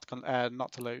lucky not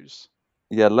to lose.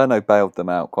 Yeah, Leno bailed them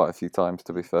out quite a few times,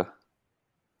 to be fair.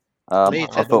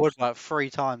 Leeds hit the woodwork 3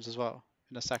 times as well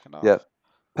in the second half. Yeah,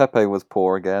 Pepe was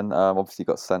poor again. Obviously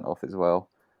got sent off as well.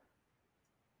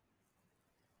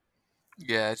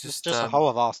 Yeah, just the whole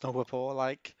of Arsenal were poor.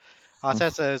 Like,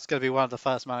 Arteta is going to be one of the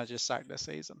first managers sacked this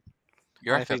season.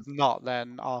 And if he's not,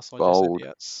 then Arsenal are just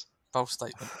idiots. Bold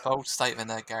statement. Bold statement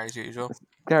there, Gary, as usual.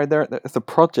 Gary, it's a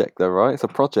project though, right? It's a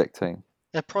project team.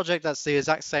 A project that's the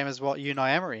exact same as what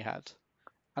Unai Emery had.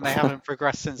 And they haven't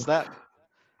progressed since then.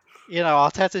 You know,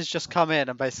 Arteta's just come in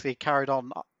and basically carried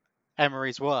on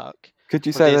Emery's work. Could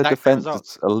you say their defence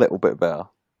is a little bit better?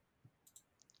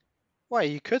 Well,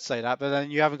 you could say that, but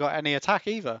then you haven't got any attack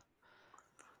either.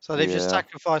 So they've just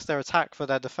sacrificed their attack for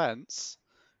their defence.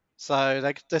 So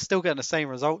they're still getting the same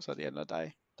results at the end of the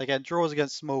day. They're getting draws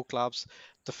against small clubs,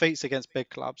 defeats against big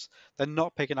clubs. They're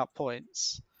not picking up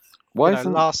points.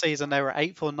 Last season they were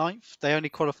 8th or 9th. They only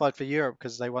qualified for Europe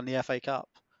because they won the FA Cup.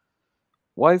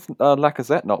 Why is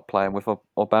Lacazette not playing with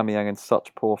Aubameyang in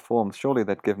such poor form? Surely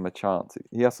they'd give him a chance.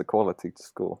 He has the quality to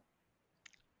score.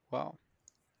 Well,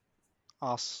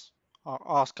 ask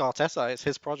Ask Arteta. It's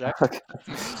his project.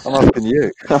 I'm asking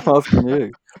you. I'm asking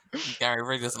you. Gary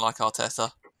really doesn't like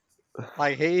Arteta.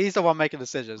 Like he's the one making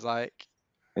decisions. Like,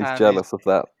 He's and jealous of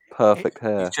that perfect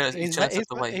hair. He's jealous of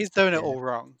the way he's doing it yeah. all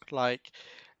wrong. Like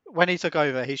when he took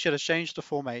over, he should have changed the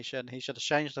formation. He should have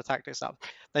changed the tactics up.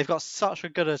 They've got such a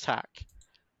good attack.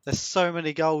 There's so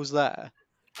many goals there,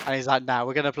 and he's like, "Now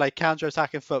we're going to play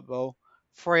counter-attacking football,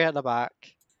 3 at the back,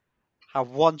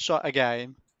 have 1 shot a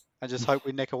game, and just hope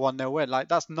we nick a 1-0 win." Like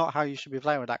that's not how you should be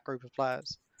playing with that group of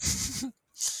players.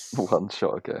 1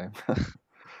 shot a game.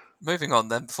 Moving on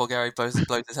then, before Gary blows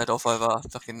his head off over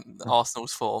fucking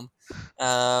Arsenal's form.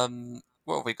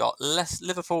 What have we got?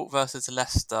 Liverpool versus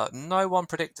Leicester. No one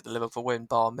predicted a Liverpool win,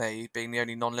 bar me, being the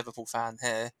only non-Liverpool fan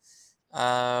here.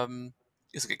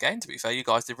 It was a good game, to be fair. You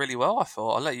guys did really well, I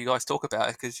thought. I'll let you guys talk about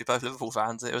it because you're both Liverpool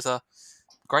fans. It was a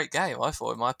great game, I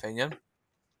thought, in my opinion.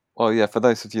 Well, yeah, for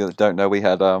those of you that don't know, we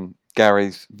had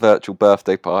Gary's virtual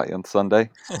birthday party on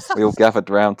Sunday. We all gathered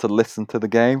around to listen to the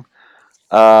game.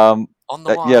 On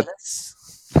the wireless.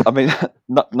 Yeah, I mean,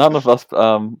 none of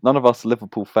us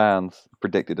Liverpool fans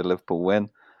predicted a Liverpool win.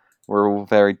 We're all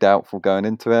very doubtful going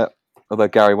into it. Although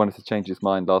Gary wanted to change his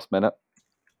mind last minute.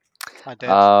 I did.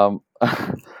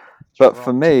 But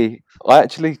for me, I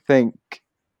actually think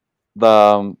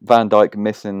the Van Dijk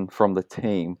missing from the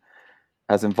team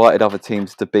has invited other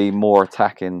teams to be more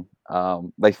attacking.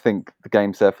 They think the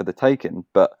game's there for the taking,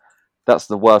 but that's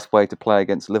the worst way to play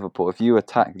against Liverpool. If you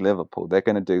attack Liverpool, they're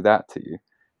going to do that to you.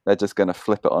 They're just going to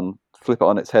flip it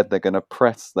on its head. They're going to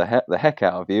press the heck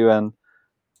out of you, and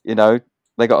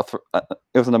they got.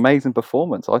 It was an amazing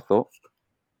performance, I thought.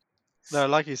 No,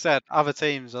 like you said, other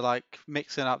teams are like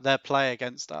mixing up their play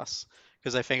against us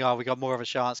because they think, oh, we got more of a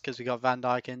chance because we got Van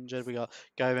Dijk injured, we got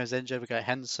Gomez injured, we got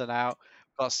Henderson out,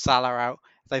 we got Salah out.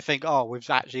 They think, oh, we've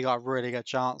actually got a really good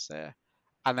chance here.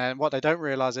 And then what they don't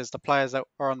realise is the players that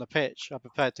are on the pitch are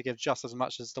prepared to give just as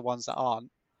much as the ones that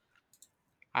aren't.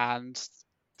 And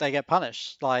they get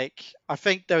punished. Like, I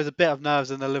think there was a bit of nerves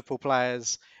in the Liverpool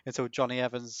players until Johnny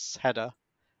Evans' header.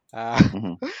 I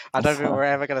don't think we're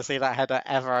ever going to see that header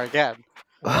ever again.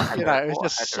 It was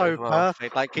just so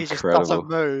perfect. Like he just doesn't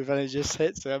move and he just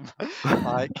hits him.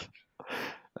 Like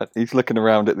he's looking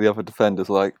around at the other defenders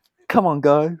like, "Come on,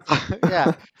 guys!"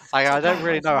 Yeah, like I don't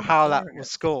really know how that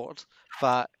was scored,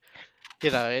 but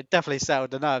it definitely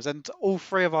settled the nerves. And all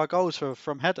 3 of our goals were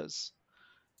from headers,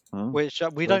 which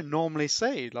we don't normally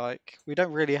see. Like we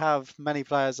don't really have many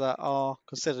players that are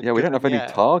considered. Yeah, we don't have any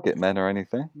target men or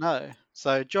anything. No.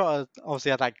 So Jota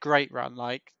obviously had that great run.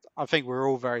 Like I think we're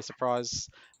all very surprised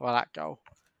by that goal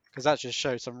because that just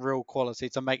shows some real quality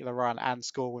to make the run and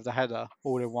score with the header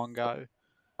all in one go.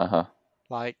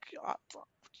 Like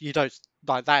you don't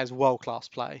like that is world class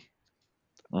play.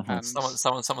 And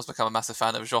someone's become a massive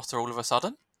fan of Jota all of a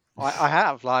sudden. I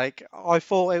have. Like I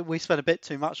thought we spent a bit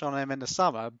too much on him in the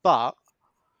summer, but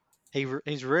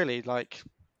he's really like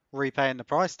repaying the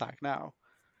price tag now.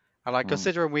 And like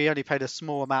considering we only paid a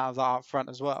small amount of that up front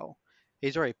as well,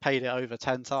 he's already paid it over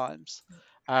 10 times.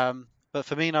 But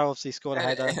Firmino obviously scored a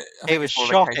header. It was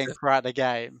shocking throughout the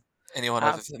game. Anyone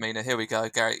over Firmino? Here we go,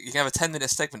 Gary. You can have a 10-minute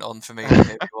segment on Firmino if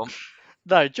you want.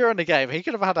 No, during the game he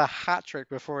could have had a hat trick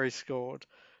before he scored,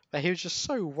 but he was just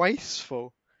so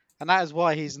wasteful, and that is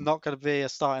why he's not going to be a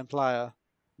starting player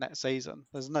next season.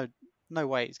 There's no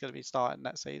way he's going to be starting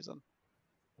next season.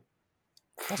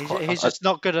 He's just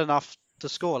not good enough to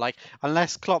score. Like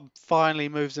unless Klopp finally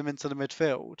moves him into the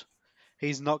midfield,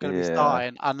 he's not going to be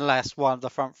starting unless one of the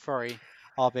front 3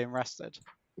 are being rested.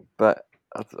 But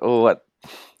I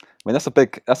mean that's a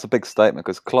big statement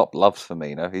because Klopp loves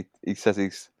Firmino. He says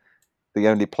he's the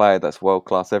only player that's world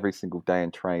class every single day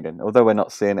in training. Although we're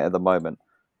not seeing it at the moment,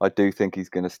 I do think he's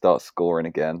going to start scoring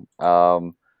again. I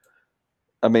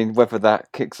mean whether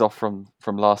that kicks off from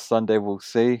last Sunday, we'll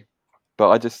see.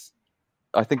 But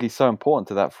I think he's so important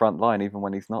to that front line, even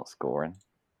when he's not scoring.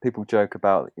 People joke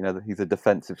about, that he's a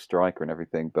defensive striker and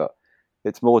everything, but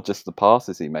it's more just the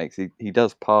passes he makes. He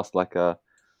does pass like a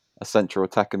central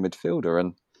attacking midfielder,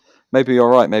 and maybe you're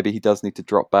right. Maybe he does need to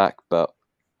drop back, but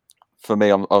for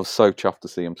me, I was so chuffed to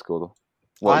see him score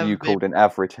what you called an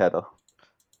average header.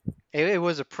 It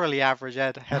was a pretty average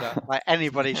header. Like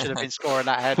anybody should have been scoring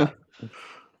that header.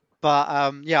 But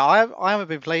I haven't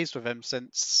been pleased with him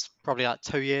since probably like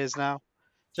 2 years now.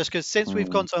 Just because since we've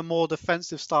gone to a more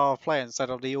defensive style of play instead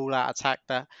of the all-out attack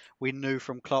that we knew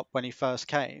from Klopp when he first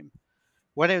came.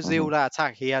 When it was the all-out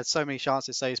attack, he had so many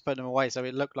chances, so he's putting them away, so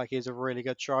it looked like he was a really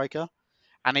good striker.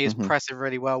 And he was pressing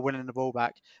really well, winning the ball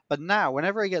back. But now,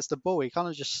 whenever he gets the ball, he kind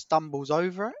of just stumbles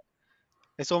over it.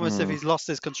 It's almost as if he's lost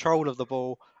his control of the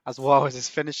ball as well as his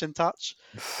finishing touch.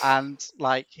 And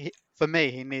like for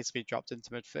me, he needs to be dropped into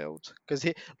midfield because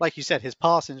he, like you said, his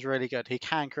passing is really good. He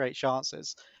can create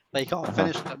chances, but he can't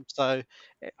finish them. So,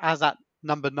 as that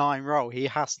number 9 role, he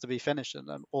has to be finishing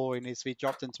them, or he needs to be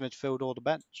dropped into midfield or the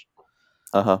bench.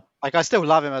 Like, I still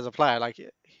love him as a player. Like,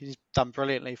 he's done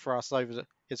brilliantly for us over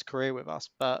his career with us.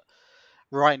 But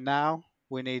right now,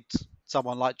 we need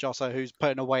someone like Josso who's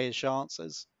putting away his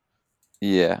chances.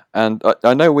 Yeah, and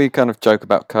I know we kind of joke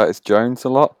about Curtis Jones a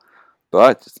lot, but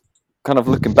I just kind of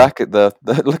looking back at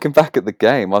looking back at the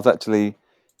game, I was actually,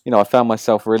 I found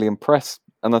myself really impressed.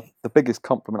 And the biggest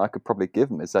compliment I could probably give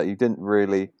him is that you didn't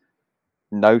really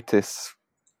notice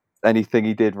anything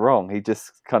he did wrong. He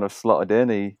just kind of slotted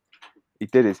in. He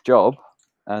did his job,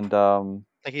 and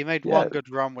Like, he made yeah, one good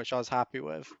run, which I was happy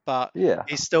with, but yeah,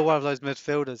 he's still one of those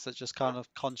midfielders that just kind of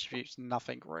contributes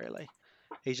nothing really.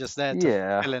 He's just there to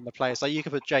yeah, fill in the place. Like, you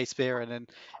could put Jay Spearin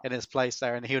in his place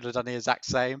there, and he would have done the exact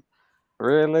same.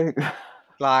 really,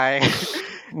 Like,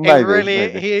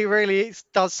 maybe, he really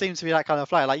does seem to be that kind of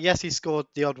player. Like, yes, he scored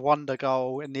the odd wonder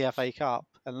goal in the FA Cup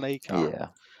and League Cup, yeah,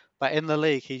 but in the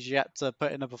league, he's yet to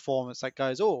put in a performance that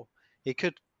goes, oh, he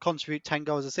could contribute 10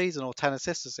 goals a season or 10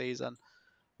 assists a season.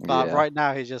 But yeah, right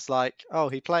now, he's just like, oh,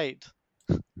 he played.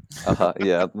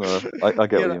 yeah. No, I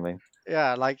get You what know, you mean.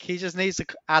 yeah, like, he just needs to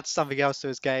add something else to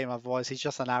his game. Otherwise, he's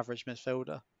just an average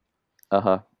midfielder,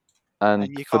 And and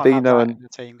you can't have Fabinho that and in the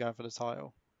team going for the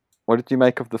title. what did you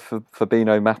make of the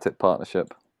Fabinho Matip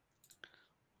partnership?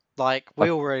 Like, I,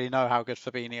 we already know how good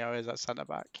Fabinho is at centre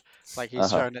back. Like, he's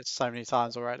shown it so many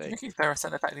times Do you already. think he's better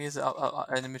centre back than he is in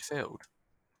the midfield?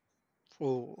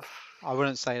 Oh, I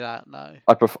wouldn't say that. No.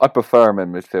 I prefer him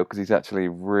in midfield because he's actually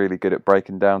really good at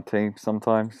breaking down teams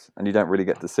sometimes, and you don't really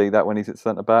get to see that when he's at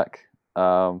centre back.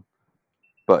 But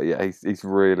yeah, he's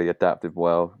really adapted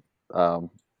well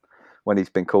when he's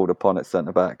been called upon at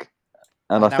centre back,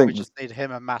 and I And now we think just need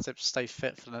him and Matip to stay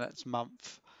fit for the next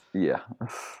month, yeah,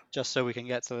 just so we can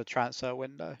get to the transfer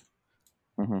window.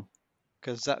 hmm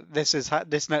Because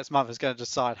this next month is going to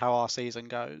decide how our season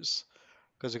goes.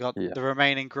 Because we've got yeah, the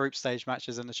remaining group stage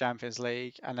matches in the Champions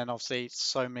League, and then obviously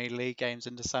so many league games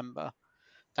in December.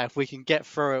 That if we can get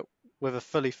through it with a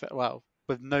fully fit, well,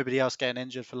 with nobody else getting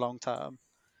injured for long term,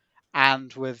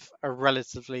 and with a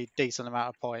relatively decent amount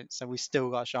of points, then we still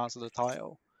got a chance at the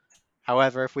title.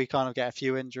 However, if we kind of get a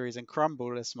few injuries and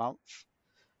crumble this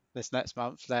next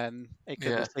month, then it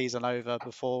could be Yeah. season over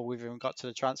before we've even got to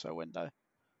the transfer window.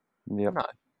 yep,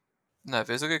 No, it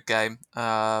was a good game.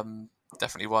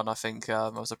 Definitely won. I think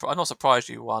I'm not surprised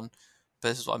you won, but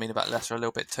this is what I mean about Leicester, a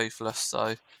little bit toothless.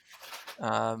 So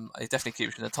it definitely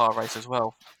keeps you in the title race as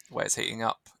well, where it's heating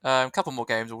up. A couple more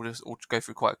games we'll go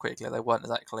through quite quickly. They weren't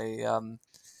exactly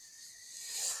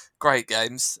great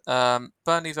games.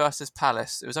 Burnley versus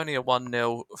Palace. It was only a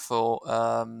 1-0 for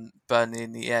Burnley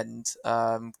in the end.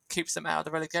 Keeps them out of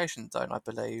the relegation zone, I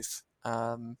believe.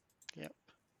 Yep.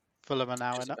 Fulham are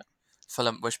now in it.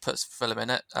 Fulham, which puts Fulham in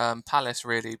it. Palace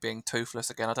really being toothless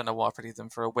again. I don't know why I predicted them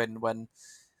for a win when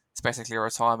it's basically a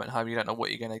retirement home. You don't know what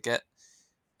you're going to get.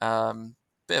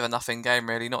 Bit of a nothing game,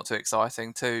 really. Not too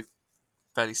exciting. Two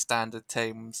fairly standard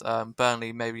teams.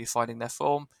 Burnley maybe finding their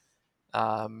form,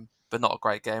 but not a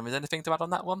great game. Is there anything to add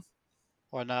on that one?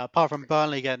 Well, no, apart from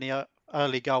Burnley getting the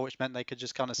early goal, which meant they could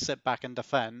just kind of sit back and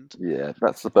defend. yeah.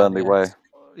 That's the Burnley way.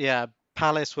 Yeah,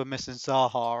 Palace were missing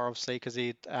Zaha, obviously, because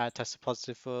he tested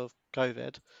positive for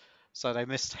COVID. So they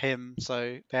missed him,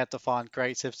 so they had to find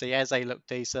creativity. Eze looked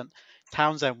decent.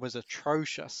 Townsend was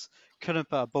atrocious. Couldn't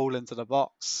put a ball into the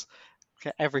box.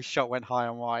 Every shot went high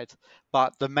and wide.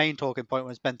 But the main talking point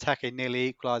was Benteke nearly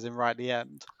equalising right at the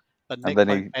end. But And Nick then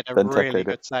Pope he made a then really tackled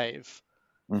good it. save.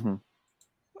 hmm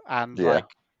And Yeah, like,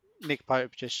 Nick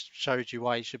Pope just showed you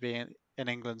why he should be in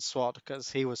England's squad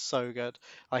because he was so good.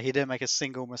 Like, he didn't make a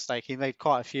single mistake. He made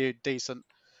quite a few decent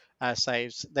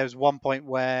saves. There was one point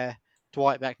where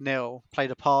Dwight McNeil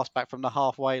played a pass back from the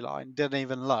halfway line, didn't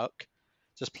even look,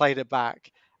 just played it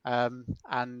back. And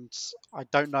I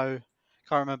don't know,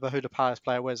 can't remember who the Palace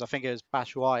player was. I think it was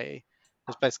Batshuayi.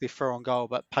 Was basically through on goal,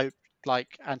 but Pope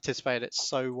like anticipated it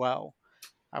so well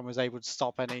and was able to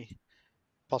stop any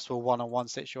possible one-on-one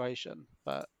situation.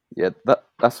 But yeah.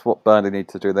 That's what Burnley need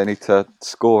to do. They need to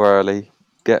score early.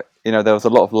 There was a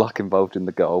lot of luck involved in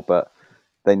the goal, but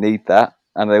they need that,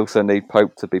 and they also need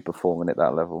Pope to be performing at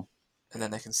that level. And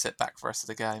then they can sit back for the rest of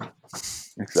the game.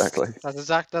 Exactly.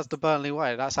 that's the Burnley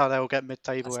way. That's how they will get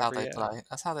mid-table That's how every they year. play.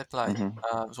 That's how they play. hmm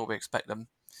That's what we expect them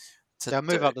to They'll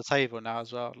move do. up the table now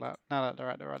as well. Like, now that they're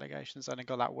at the relegations and they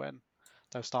got that win,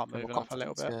 they'll start Bit more moving up a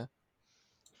little confidence, bit.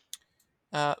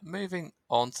 yeah. Moving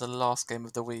on to the last game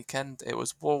of the weekend, it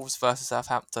was Wolves versus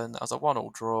Southampton. That was a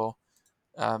 1-1 draw.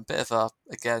 Bit of a,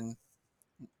 again,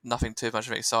 nothing too much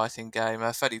of an exciting game.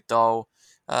 Fairly dull.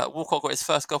 Walcott got his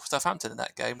first goal for Southampton in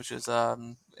that game, which was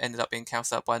ended up being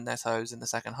counted out by Netos in the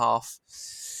second half.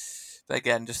 But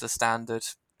again, just a standard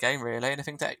game, really.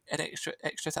 Anything any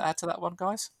extra to add to that one,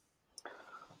 guys?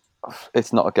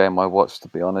 It's not a game I watched, to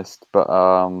be honest, but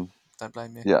Don't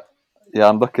blame me. yeah,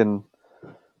 I'm looking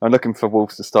for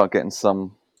Wolves to start getting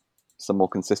some more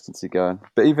consistency going.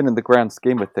 But even in the grand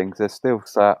scheme of things, they're still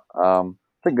sat. I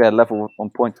think they're level on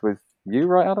points with you,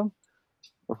 right, Adam?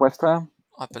 With West Ham.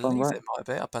 I If I'm believe right. they might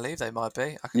be. I believe they might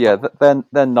be. Yeah,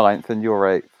 they're ninth and you're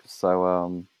eighth.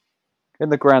 So in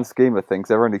the grand scheme of things,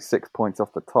 they're only 6 points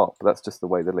off the top. But that's just the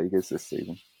way the league is this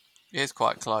season. It is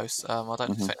quite close. I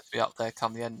don't expect them to be up there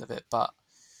come the end of it, but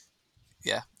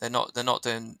yeah, they're not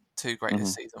doing too great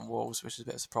this season, Wolves, which is a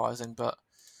bit surprising. But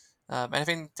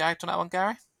anything to add on that one,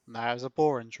 Gary? No, it was a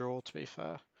boring draw, to be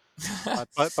fair.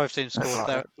 Both teams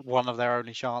scored one of their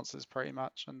only chances, pretty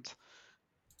much, and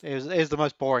it was the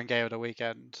most boring game of the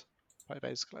weekend,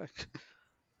 basically.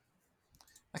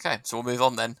 Okay, so we'll move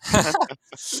on then.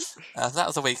 So that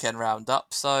was a weekend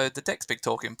roundup. So the next big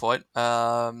talking point,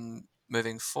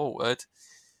 moving forward,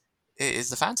 is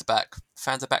the fans are back.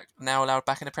 Fans are back now, allowed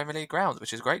back in the Premier League ground,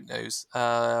 which is great news.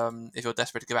 If you're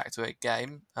desperate to get back to a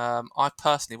game, I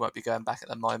personally won't be going back at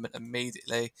the moment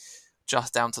immediately,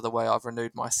 just down to the way I've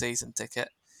renewed my season ticket.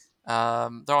 There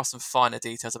are some finer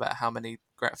details about how many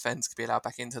fans could be allowed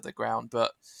back into the ground,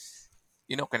 but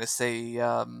you're not going to see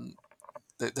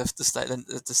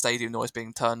the stadium noise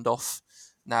being turned off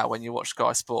now when you watch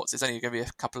Sky Sports. It's only going to be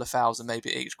a couple of thousand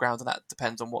maybe at each ground, and that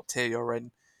depends on what tier you're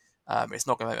in. It's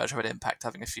not going to make much of an impact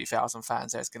having a few thousand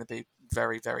fans there. It's going to be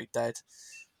very, very dead.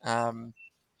 But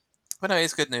no,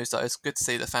 it's good news though. It's good to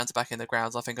see that fans are back in the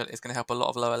grounds. I think it's going to help a lot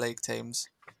of lower league teams.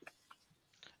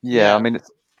 Yeah, I mean,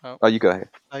 it's. Oh, you go ahead.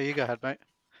 Oh, you go ahead, mate.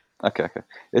 Okay.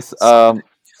 It's. I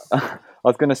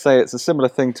was going to say it's a similar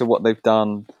thing to what they've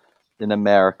done in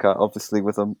America, obviously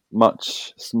with a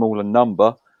much smaller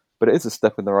number, but it is a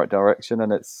step in the right direction,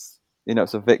 and it's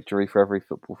it's a victory for every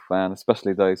football fan,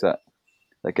 especially those that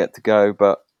get to go.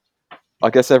 But I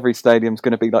guess every stadium's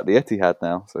going to be like the Etihad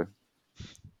now. So.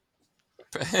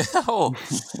 Oh,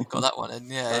 got that one in.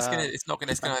 Yeah, it's not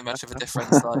gonna make much of a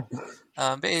difference though.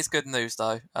 But it is good news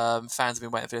though. Fans have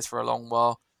been waiting for this for a long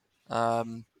while.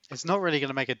 It's not really going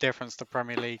to make a difference to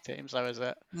Premier League teams, though, is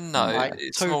it? No, like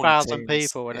 2,000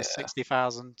 people in a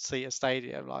 60,000 seater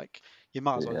stadium. Like you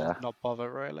might as well just not bother,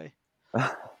 really.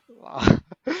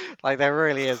 Like there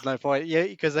really is no point. Yeah,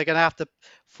 because they're going to have to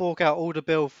fork out all the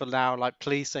bill for now, like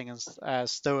policing and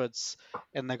stewards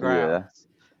in the ground.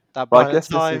 That by the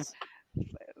time,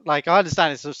 like I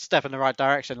understand it's a step in the right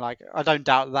direction. Like I don't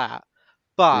doubt that,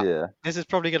 but this is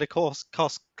probably going to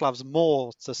cost clubs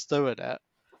more to steward it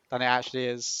than it actually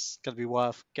is going to be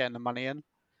worth getting the money in.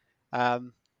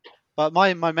 But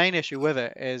my main issue with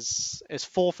it is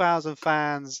 4,000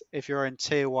 fans if you're in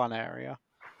tier 1 area,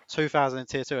 2,000 in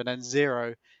tier 2, and then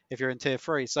 0 if you're in tier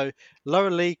 3. So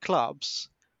lower league clubs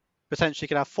potentially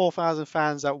can have 4,000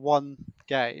 fans at one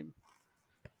game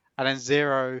and then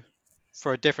 0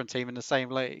 for a different team in the same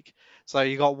league. So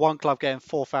you got one club getting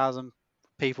 4,000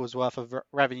 people's worth of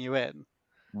revenue in,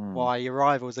 while your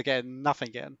rivals are getting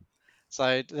nothing in.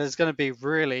 So there's going to be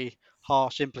really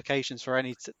harsh implications for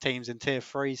any teams in tier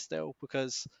 3 still,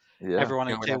 because everyone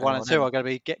in tier 1 and 2 are going to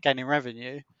be gaining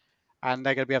revenue, and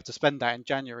they're going to be able to spend that in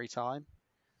January time.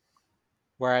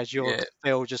 Whereas you're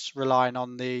still just relying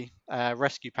on the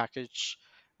rescue package,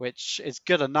 which is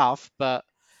good enough, but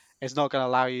it's not going to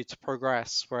allow you to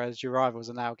progress. Whereas your rivals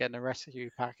are now getting a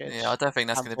rescue package. Yeah, I don't think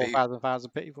that's going to be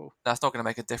 4,000 people. That's not going to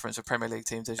make a difference for Premier League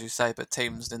teams, as you say, but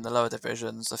teams in the lower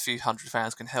divisions, a few hundred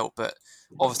fans can help. But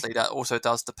obviously, that also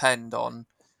does depend on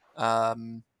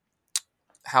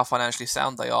how financially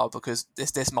sound they are, because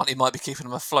this money might be keeping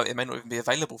them afloat. It may not even be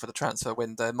available for the transfer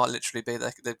window. It might literally be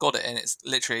they've got it, and it's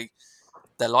literally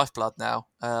their lifeblood now.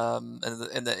 And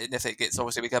if it gets,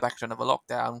 obviously, we go back to another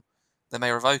lockdown, they may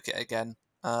revoke it again.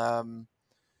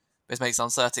 It makes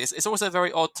uncertainty. It's also a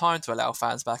very odd time to allow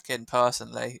fans back in.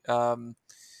 Personally,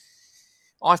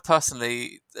 I've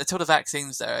personally, until the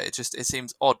vaccine's there, it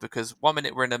seems odd, because 1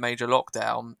 minute we're in a major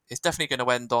lockdown. It's definitely going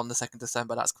to end on the 2nd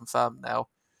December. That's confirmed now.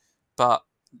 But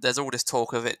there's all this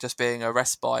talk of it just being a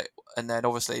respite, and then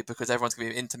obviously because everyone's going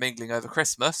to be intermingling over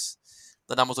Christmas,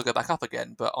 the numbers will go back up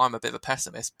again. But I'm a bit of a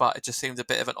pessimist. But it just seems a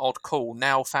bit of an odd call.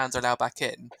 Now fans are allowed back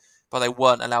in, but they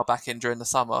weren't allowed back in during the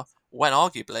summer, when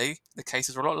arguably the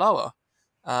cases were a lot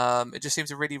lower. It just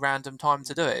seems a really random time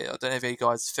to do it. I don't know if you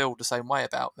guys feel the same way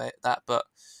about that, but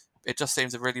it just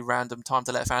seems a really random time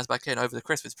to let fans back in over the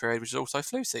Christmas period, which is also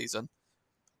flu season.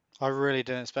 I really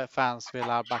didn't expect fans to be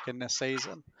allowed back in this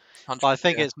season. But I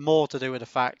think yeah. it's more to do with the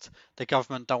fact the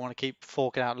government don't want to keep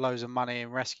forking out loads of money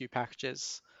in rescue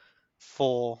packages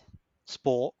for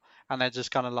sport, and they're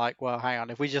just kind of like, well, hang on,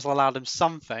 if we just allow them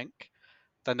something,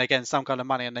 then they're getting some kind of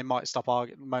money, and they might stop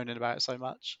moaning about it so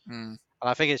much. Mm. And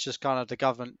I think it's just kind of the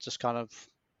government just kind of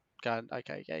going,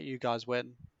 okay, yeah, you guys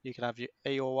win, you can have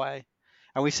your way.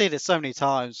 And we've seen it so many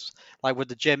times, like with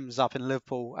the gyms up in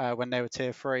Liverpool when they were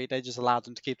tier 3, they just allowed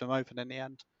them to keep them open in the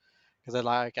end because they're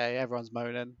like, okay, everyone's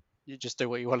moaning, you just do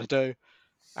what you want to do.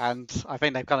 And I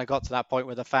think they've kind of got to that point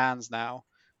with the fans now,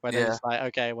 where they're Yeah. just like,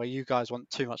 okay, well, you guys want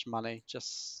too much money,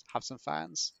 just have some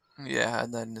fans. Yeah,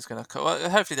 and then it's going to. Well,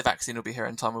 hopefully, the vaccine will be here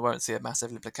in time. We won't see a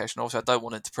massive implication. Also, I don't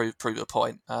want it to prove a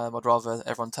point. I'd rather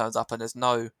everyone turns up and there's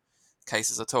no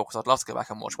cases at all because I'd love to go back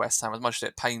and watch West Ham. As much as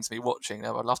it pains me watching,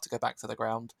 I'd love to go back to the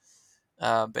ground.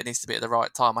 But it needs to be at the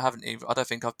right time. I don't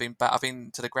think I've been back. I've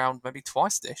been to the ground maybe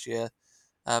twice this year,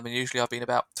 and usually I've been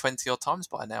about 20 odd times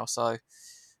by now. So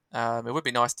it would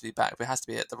be nice to be back, but it has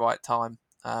to be at the right time.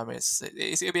 It'll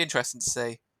be interesting to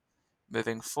see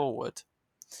moving forward.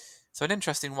 So an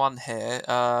interesting one here.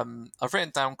 I've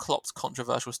written down Klopp's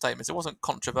controversial statements. It wasn't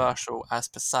controversial as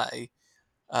per se,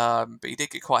 but he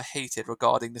did get quite heated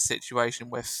regarding the situation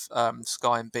with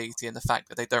Sky and BT and the fact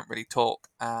that they don't really talk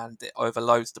and it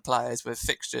overloads the players with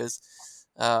fixtures.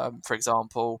 For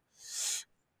example,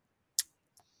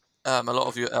 a lot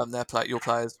of your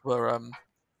players were on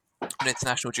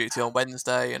international duty on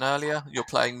Wednesday and earlier. You're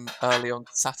playing early on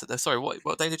Saturday. Sorry,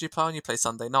 what day did you play on? You play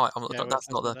Sunday night. Yeah, That's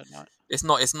not the. Sunday night.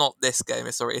 It's not this game.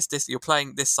 It's this. You're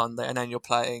playing this Sunday and then you're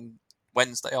playing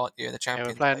Wednesday, aren't you, in the Yeah, we're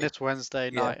Champions playing League? this Wednesday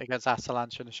Yeah. night against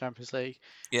Atalanta in the Champions League,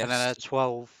 and then Yes. a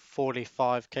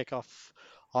 12:45 kickoff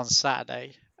on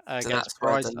Saturday So against that's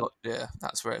where Brighton.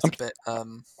 that's where it's a bit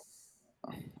I'm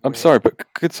weird. sorry,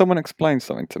 but could someone explain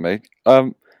something to me?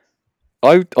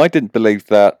 I didn't believe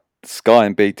that Sky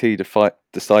and BT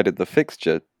decided the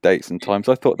fixture dates and times.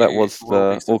 I thought that You was will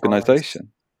be the surprised.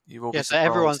 organisation. You will Yeah, be so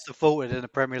everyone's surprised. defaulted in the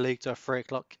Premier League to a 3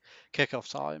 o'clock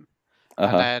kickoff time, Uh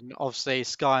and huh. then obviously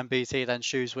Sky and BT then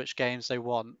choose which games they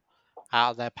want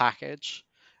out of their package,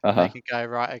 Uh and they huh. can go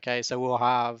right. Okay, so we'll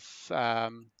have.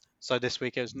 So this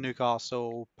week it was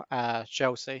Newcastle,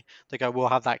 Chelsea. They go, we'll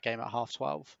have that game at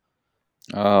 12:30.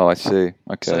 Oh, I see. So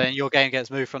Okay, then your game gets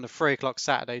moved from the 3 o'clock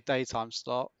Saturday daytime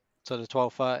slot to the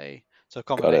 12:30 to got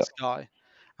accommodate it. Sky.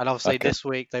 And obviously Okay. this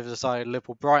week they've decided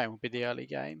Liverpool Brighton will be the early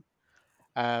game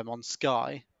on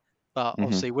Sky, but Mhm.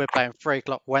 obviously we're playing 3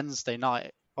 o'clock Wednesday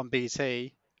night on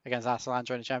BT against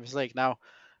Atalanta in the Champions League. Now,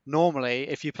 normally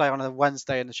if you play on a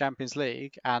Wednesday in the Champions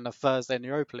League and a Thursday in the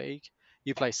Europa League,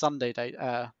 you play Sunday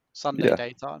Yeah.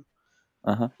 daytime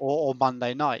Uh huh. or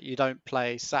Monday night. You don't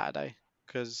play Saturday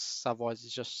because otherwise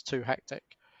it's just too hectic.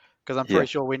 Because I'm Yeah. pretty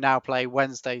sure we now play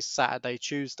Wednesday, Saturday,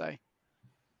 Tuesday.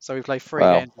 So we play 3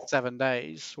 games Wow. in 7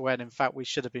 days when in fact we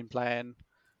should have been playing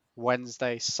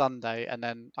Wednesday, Sunday, and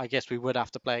then I guess we would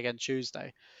have to play again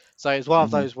Tuesday. So it's one of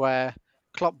Mhm. those where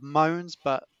Klopp moans,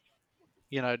 but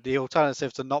the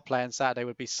alternative to not playing Saturday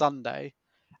would be Sunday,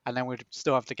 and then we'd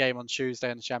still have the game on Tuesday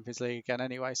in the Champions League again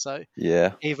anyway. So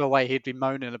Yeah. either way, he'd be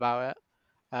moaning about it.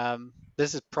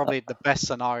 This is Uh, probably the best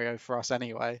scenario for us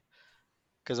anyway,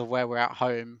 because of where we're at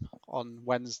home on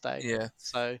Wednesday. Yeah.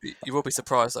 So You will be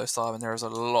surprised though, Simon. There is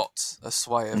a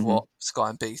sway of mhm. what Sky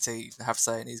and BT have to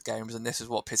say in these games, and this is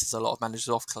what pisses a lot of managers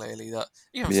off. Clearly, that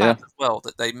even Yeah. fans as well,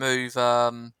 that they move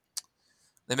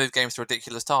games to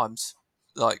ridiculous times.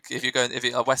 Like if you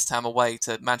are West Ham away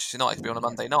to Manchester United could be on a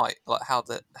Monday night. Like how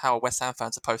a West Ham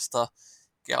fan supposed to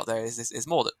get out there is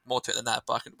more to it than that.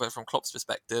 But from Klopp's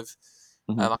perspective,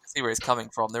 I Mhm. can see where he's coming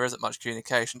from. There isn't much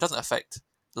communication. It doesn't affect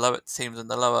lower teams in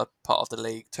the lower part of the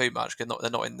league too much. They're not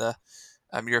in the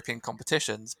European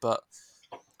competitions, but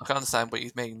I can understand what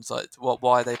he means. Like,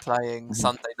 why are they playing Mhm.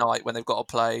 Sunday night when they've got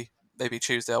to play maybe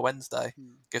Tuesday or Wednesday?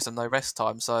 mm, Gives them no rest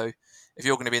time. So, if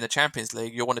you're going to be in the Champions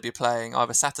League, you'll want to be playing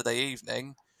either Saturday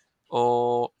evening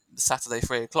or Saturday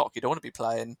 3 o'clock. You don't want to be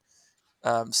playing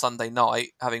Sunday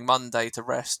night, having Monday to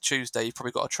rest. Tuesday, you've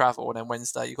probably got to travel, and then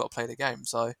Wednesday, you've got to play the game.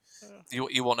 So,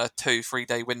 you want a 2-3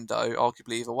 day window,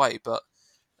 arguably either way. But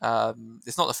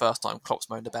it's not the first time Klopp's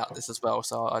moaned about this as well,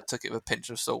 so I took it with a pinch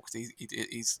of salt because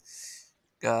he's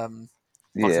um,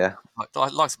 likes a, Yeah.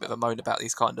 likes a bit of a moan about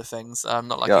these kind of things.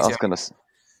 Not like Yeah. he's the only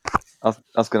I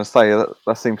was gonna say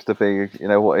that seems to be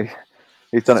what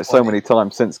he's done his it so way. many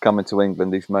times since coming to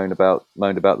England. He's moaned about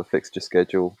the fixture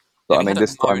schedule. But I He mean, hadn't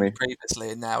this time moaned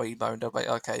previously, and now he moaned about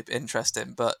okay,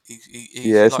 interesting, but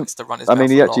yeah. he likes to run his I mean,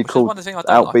 mouth a he lot, actually which is one called of the things I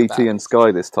don't out like BT about him. and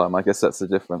Sky this time. I guess that's the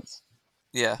difference.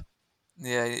 Yeah,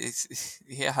 yeah,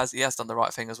 he has done the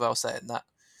right thing as well, saying that.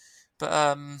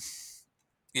 But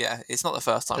Yeah, it's not the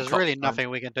first time There's Klopp's really owned. nothing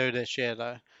we can do this year,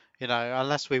 though.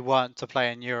 Unless we weren't to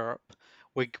play in Europe,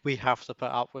 we have to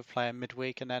put up with playing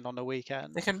midweek and then on the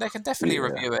weekend. They can definitely Yeah.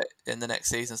 review it in the next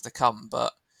seasons to come,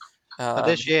 but But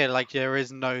this year, like, there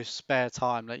is no spare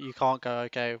time. Like, you can't go,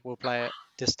 okay, we'll play it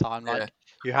this time. yeah, Like,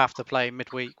 you have to play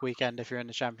midweek, weekend if you're in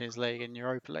the Champions League and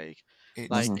Europa League. it's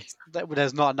Like,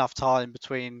 there's not enough time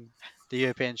between the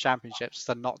European Championships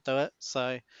to not do it.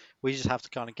 So we just have to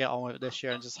kind of get on with it this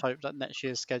year and just hope that next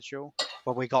year's schedule,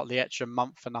 when we got the extra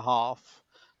month and a half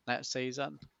next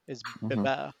season, is a bit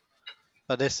better.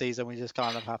 But this season, we just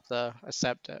kind of have to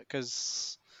accept it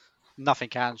because nothing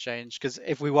can change. Because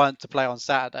if we weren't to play on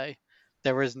Saturday,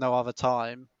 there is no other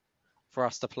time for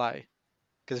us to play.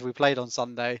 Because if we played on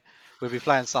Sunday, we'd be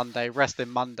playing Sunday, resting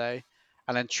Monday,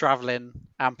 and then traveling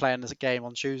and playing this game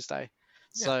on Tuesday.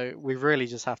 Yeah. So we really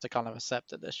just have to kind of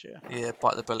accept it this year. yeah,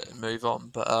 bite the bullet and move on.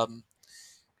 But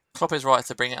Klopp is right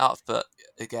to bring it up, but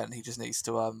again, he just needs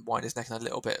to wind his neck in a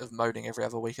little bit of moaning every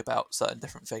other week about certain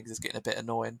different things. It's getting a bit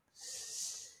annoying.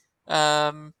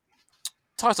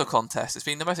 Title contest. It's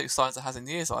been the most exciting it has in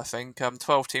years, I think.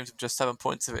 12 teams with just 7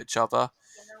 points of each other,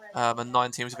 and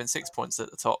 9 teams within 6 points at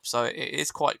the top. So it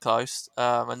is quite close,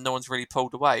 and no one's really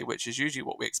pulled away, which is usually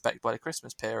what we expect by the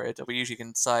Christmas period. We usually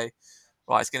can say,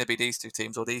 right, it's going to be these two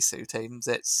teams or these two teams.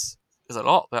 There's a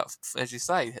lot, but as you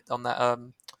say, on that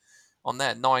on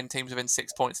there, 9 teams within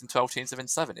 6 points and 12 teams within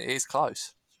 7. It is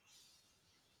close.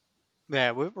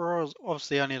 Yeah, we're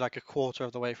obviously only like a quarter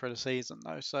of the way through the season,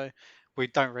 though, so we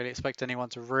don't really expect anyone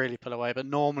to really pull away. But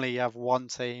normally you have one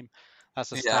team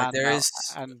that's a Yeah, there standout, is.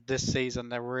 and this season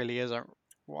there really isn't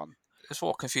one. It's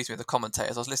what confused me with the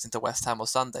commentators. I was listening to West Ham on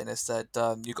Sunday, and they said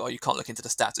you can't look into the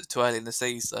stats. It's too early in the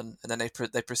season, and then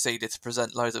they proceeded to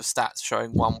present loads of stats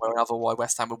showing one way or another why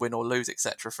West Ham would win or lose,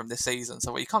 etc. from this season.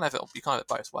 So you can't have it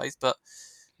both ways. But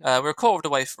we're a quarter of the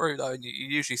way through though, and you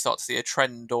usually start to see a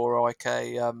trend or like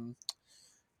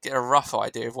get a rough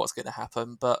idea of what's going to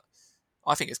happen. But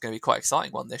I think it's going to be quite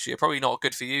exciting one this year. Probably not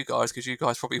good for you guys because you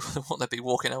guys probably want to be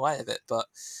walking away with it. But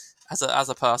as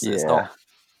a person, it's not.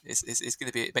 It's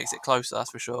going to be. It makes it closer, that's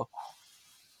for sure.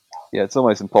 Yeah, it's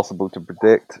almost impossible to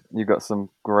predict. You've got some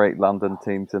great London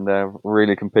teams in there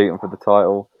really competing for the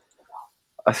title.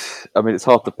 I mean, it's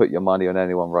hard to put your money on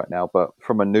anyone right now, but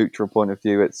from a neutral point of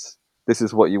view, this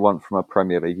is what you want from a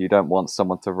Premier League. You don't want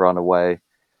someone to run away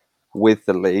with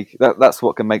the league. That's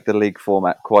what can make the league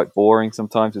format quite boring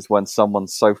sometimes, is when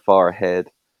someone's so far ahead.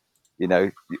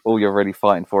 All you're really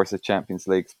fighting for is a Champions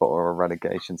League spot or a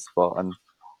relegation spot.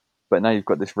 But now you've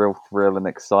got this real thrill and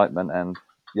excitement, and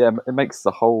yeah, it makes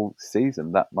the whole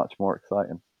season that much more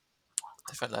exciting.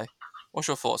 Definitely. What's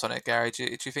your thoughts on it, Gary? Do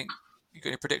you think you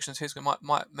got any predictions who's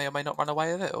may or may not run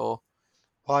away with it, or?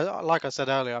 Well, like I said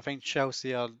earlier, I think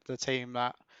Chelsea are the team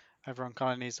that everyone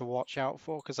kind of needs to watch out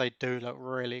for because they do look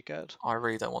really good. I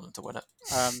really don't want them to win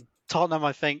it. Tottenham,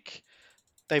 I think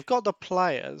they've got the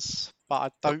players, but I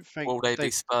don't think will they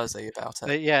be Spursy about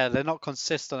it? they're not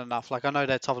consistent enough. Like I know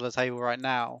they're top of the table right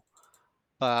now,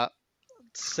 but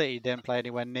City didn't play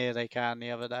anywhere near they can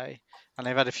the other day, and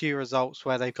they've had a few results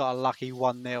where they've got a lucky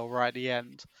 1-0 right at the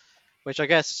end, which I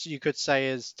guess you could say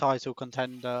is title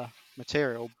contender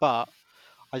material, but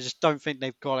I just don't think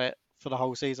they've got it for the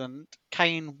whole season.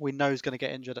 Kane, we know, is going to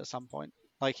get injured at some point.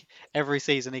 Like every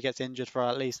season, he gets injured for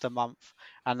at least a month,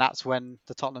 and that's when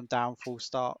the Tottenham downfall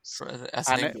starts. As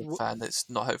an England fan, that's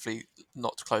hopefully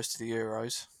not close to the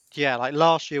Euros. Yeah, like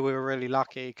last year we were really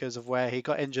lucky because of where he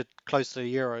got injured close to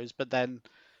the Euros, but then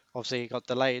obviously he got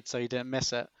delayed, so he didn't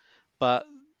miss it. But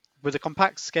with a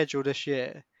compact schedule this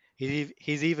year,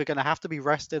 he's either going to have to be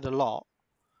rested a lot,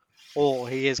 or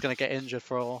he is going to get injured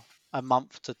for a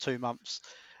month to 2 months,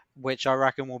 which I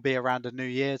reckon will be around the New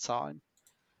Year time,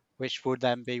 which would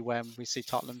then be when we see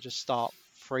Tottenham just start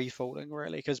free falling,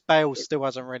 really, because Bale still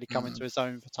hasn't really come into his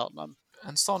own for Tottenham.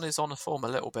 And Son is on a form a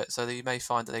little bit, so that you may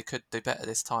find that they could do better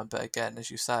this time. But again, as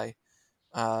you say,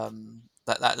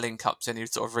 that link up's the only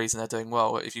sort of reason they're doing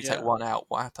well. If you take one out,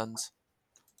 what happens?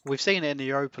 We've seen it in the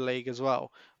Europa League as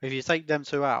well. If you take them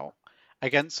two out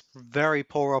against very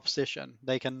poor opposition,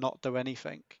 they cannot do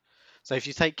anything. So if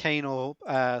you take Kane or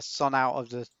Son out of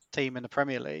the team in the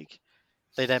Premier League,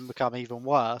 they then become even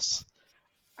worse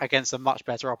against a much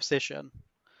better opposition.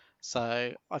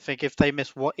 So I think if they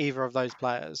miss either of those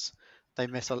players,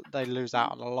 they lose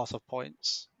out on a lot of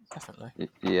points. Definitely.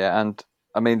 Yeah, and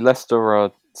I mean Leicester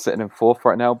are sitting in fourth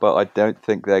right now, but I don't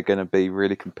think they're going to be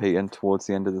really competing towards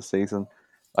the end of the season.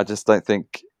 I just don't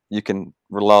think you can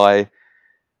rely.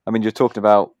 I mean, you're talking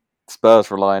about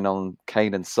Spurs relying on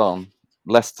Kane and Son.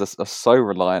 Leicester are so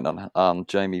reliant on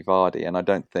Jamie Vardy, and I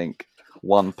don't think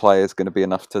one player is going to be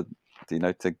enough to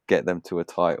to get them to a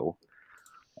title.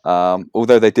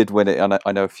 Although they did win it,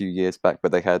 I know a few years back,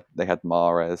 but they had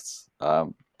Mahrez,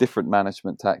 different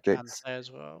management tactics, Kante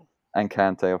as well. and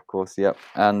Kante, of course. Yep,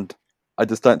 and I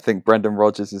just don't think Brendan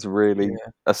Rodgers is really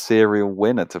a serial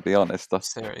winner, to be honest.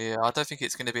 Yeah, I don't think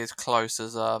it's going to be as close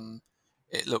as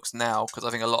it looks now, because I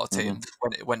think a lot of teams,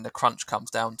 when the crunch comes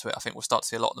down to it, I think we'll start to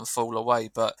see a lot of them fall away.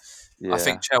 But I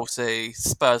think Chelsea,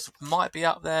 Spurs might be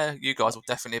up there. You guys will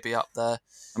definitely be up there.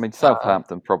 I mean,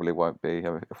 Southampton probably won't be,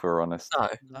 if we're honest.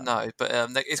 No, but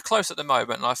it's close at the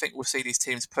moment, and I think we'll see these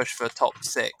teams push for top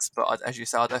 6. But as you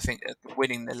say, I don't think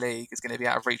winning the league is going to be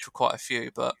out of reach for quite a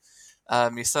few. But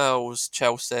yourselves,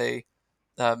 Chelsea,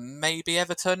 maybe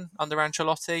Everton under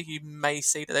Ancelotti, you may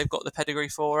see that they've got the pedigree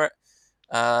for it.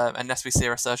 Unless we see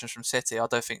a resurgence from City, I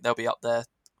don't think they'll be up there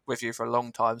with you for a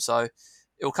long time. So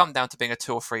it will come down to being a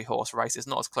 2 or 3 horse race. It's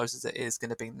not as close as it is going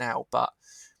to be now, but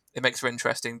it makes for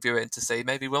interesting viewing to see.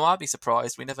 Maybe we might be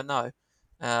surprised. We never know.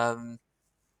 But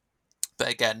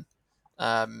again,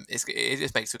 it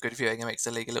just makes for good viewing. It makes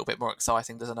the league a little bit more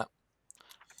exciting, doesn't it?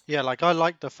 Yeah, like I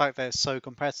like the fact that it's so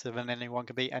competitive and anyone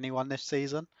can beat anyone this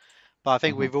season. But I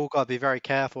think we've all got to be very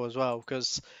careful as well,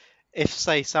 because if,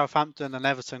 say, Southampton and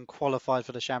Everton qualified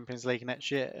for the Champions League next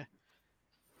year,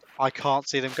 I can't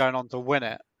see them going on to win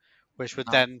it, which would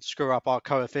then screw up our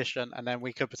coefficient, and then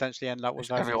we could potentially end up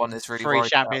with Everyone is really 3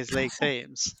 worried Champions League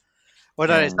teams. Well,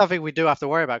 no, it's something we do have to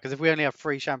worry about, because if we only have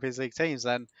 3 Champions League teams,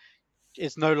 then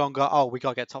it's no longer, we got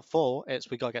to get top 4, it's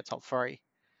we got to get top 3.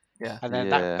 Yeah. And then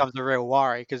that becomes a real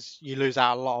worry, because you lose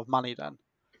out a lot of money then.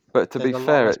 But to There's be a lot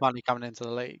fair, less money coming into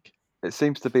the league. it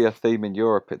seems to be a theme in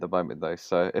Europe at the moment, though.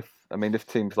 So if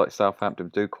teams like Southampton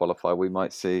do qualify, we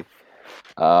might see.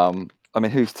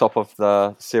 Who's top of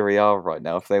the Serie A right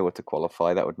now? If they were to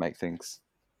qualify, that would make things,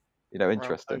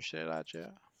 interesting.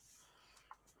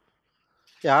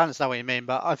 Yeah, I understand what you mean,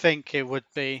 but I think it would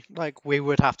be like we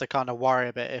would have to kind of worry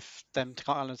a bit if them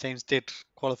kind of teams did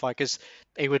qualify, because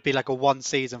it would be like a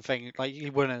 1-season thing. Like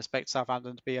you wouldn't expect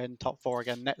Southampton to be in top 4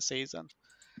 again next season.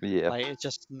 Yeah, like it's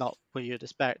just not what you'd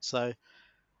expect. So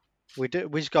we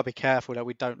just got to be careful that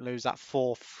we don't lose that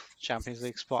 4th Champions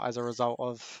League spot as a result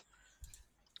of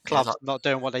clubs not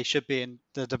doing what they should be in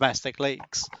the domestic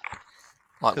leagues.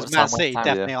 Because Man City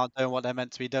definitely aren't doing what they're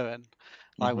meant to be doing.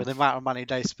 Like with the amount of money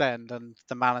they spend and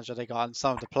the manager they got and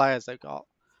some of the players they've got,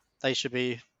 they should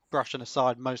be brushing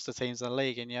aside most of the teams in the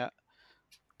league, and yet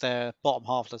they're bottom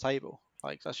half of the table.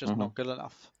 Like that's just not good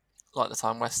enough. Like the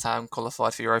time West Ham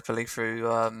qualified for Europa League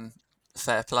through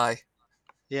fair play.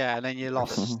 Yeah, and then you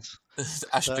lost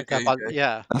Astra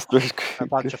a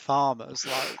bunch of farmers.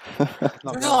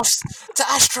 We lost to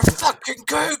Astra fucking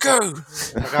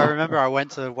Gugu. Like I remember I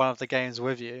went to one of the games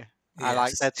with you.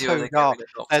 And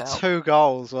their 2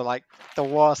 goals were like the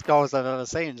worst goals I've ever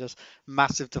seen. Just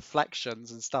massive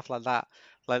deflections and stuff like that.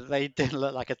 Like they didn't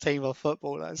look like a team of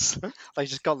footballers. They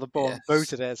just got the ball and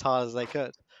booted it as hard as they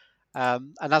could.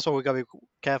 And that's what we've got to be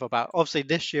careful about. Obviously,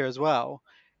 this year as well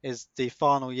is the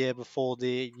final year before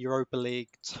the Europa League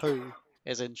 2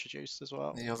 is introduced as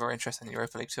well. You're very interested in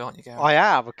Europa League 2, aren't you, Gary? I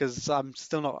am, because I'm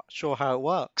still not sure how it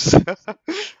works.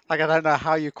 I don't know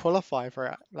how you qualify for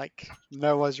it. Like,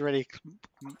 no one's really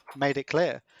made it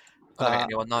clear. I don't think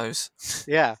anyone knows.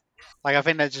 Yeah. I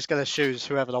think they're just going to choose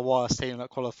whoever the worst team that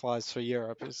qualifies for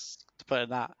Europe is, to put in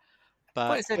that. But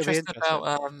what is interesting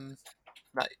about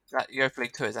that Europa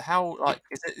League 2 is how,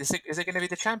 is it going to be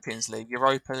the Champions League,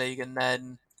 Europa League, and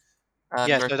then so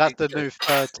that's the new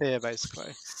 3rd tier,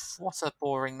 basically. What a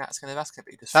boring that's going to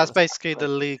be. That's basically the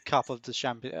League Cup of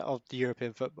the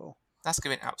European football. That's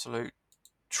going to be an absolute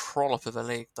trollop of a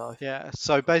league, though. Yeah.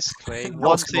 So basically,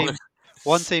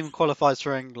 one team qualifies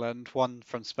for England, one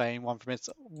from Spain, one from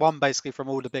Italy, one basically from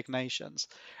all the big nations.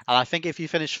 And I think if you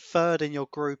finish 3rd in your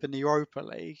group in the Europa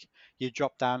League, you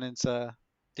drop down into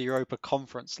the Europa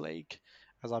Conference League,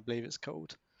 as I believe it's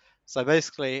called. So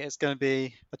basically, it's going to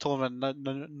be a tournament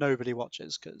nobody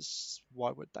watches, because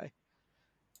why would they?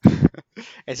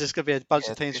 It's just going to be a bunch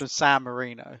of teams from San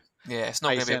Marino. Yeah, it's not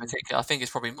going to be a particular. I think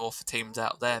it's probably more for teams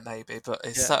out there, maybe, but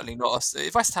it's certainly not us.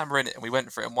 If West Ham were in it and we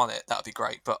went for it and won it, that would be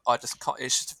great. But I just can't.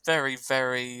 It's just very,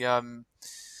 very.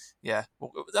 Yeah,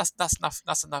 well, that's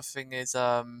enough. Thing is,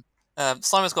 Simon's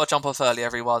got to jump off early,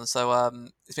 everyone. So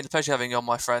it's been a pleasure having you on,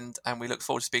 my friend, and we look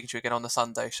forward to speaking to you again on the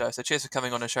Sunday show. So cheers for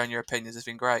coming on and sharing your opinions. It's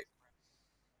been great.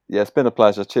 Yeah, it's been a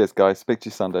pleasure. Cheers, guys. Speak to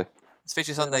you Sunday. Speak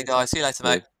to you Sunday, guys. See you later,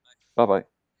 mate. Bye-bye.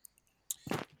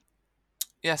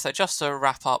 Yeah, so just to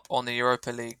wrap up on the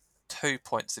Europa League 2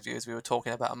 points of view, as we were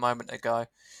talking about a moment ago,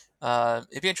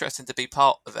 it'd be interesting to be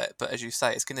part of it, but as you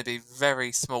say, it's going to be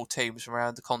very small teams from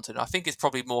around the continent. I think it's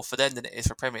probably more for them than it is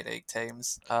for Premier League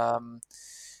teams.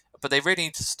 But they really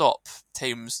need to stop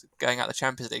teams going out of the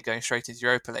Champions League going straight into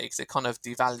Europa League. 'Cause it kind of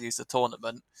devalues the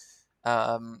tournament.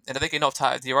 And if they get knocked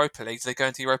out of the Europa League, they go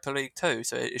into Europa League too.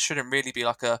 So it shouldn't really be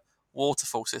like a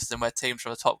waterfall system where teams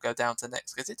from the top go down to the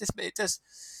next, because it just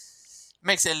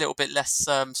makes it a little bit less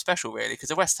special, really. Because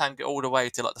the West Ham get all the way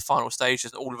to like the final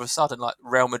stages, and all of a sudden, like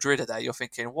Real Madrid are there, you're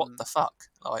thinking, what the fuck?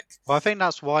 Like, Well, I think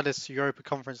that's why this Europa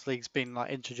Conference League's been like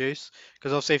introduced.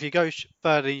 Because obviously, if you go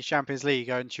further in Champions League, you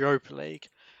go into Europa League,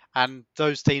 and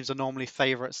those teams are normally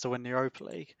favourites to win the Europa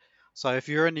League. So if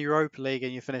you're in the Europa League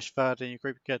and you finish third in your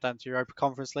group, you go down to Europa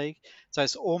Conference League. So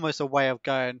it's almost a way of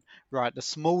going, right, the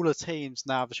smaller teams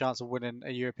now have a chance of winning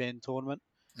a European tournament.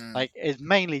 Like, it's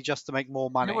mainly just to make more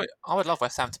money. I would love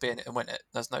West Ham to be in it and win it.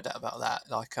 There's no doubt about that.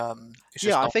 Like, it's just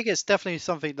Yeah, I not, think it's definitely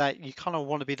something that you kind of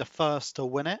want to be the first to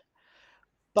win it.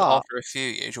 But after a few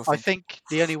years, you're I thinking, think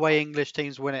the only way English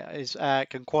teams win it is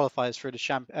can qualify is through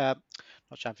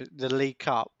the League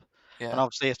Cup. And yeah,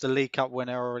 obviously, if the League Cup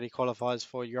winner already qualifies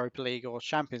for Europa League or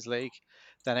Champions League,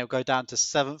 then it'll go down to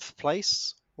 7th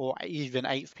place or even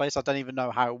 8th place. I don't even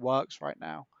know how it works right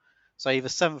now. So either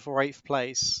 7th or 8th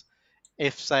place.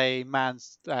 If say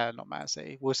not Man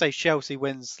City, we'll say Chelsea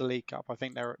wins the League Cup. I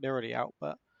think they're already out,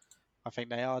 but I think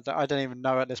they are. I don't even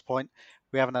know at this point.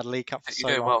 We haven't had a League Cup for so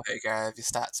you're doing long. well here, Gary, with your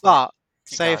stats, mate. But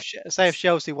Keep say going. if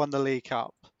Chelsea won the League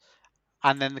Cup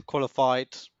and then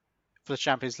qualified for the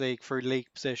Champions League through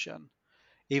league position,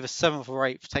 either 7th or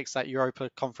 8th takes that Europa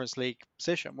Conference League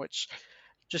position, which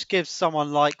just gives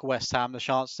someone like West Ham the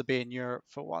chance to be in Europe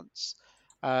for once.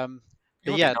 It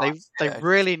But would yeah, be nice. they Yeah,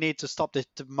 really need to stop this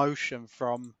demotion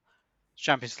from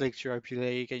Champions League to Europa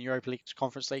League and Europa League to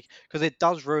Conference League, because it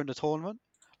does ruin the tournament.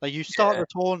 Like, you start Yeah.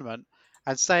 the tournament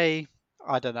and say,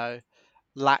 I don't know,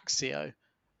 Lazio,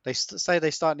 say they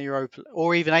start in the Europa,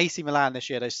 or even AC Milan this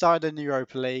year, they started in the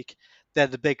Europa League. They're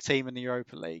the big team in the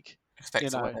Europa League. expect You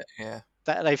to win know, it.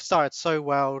 Yeah, they've started so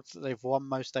well. They've won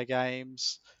most of their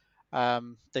games.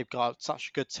 They've got such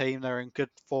a good team. They're in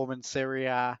good form in Serie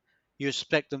A. You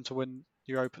expect them to win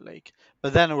Europa League.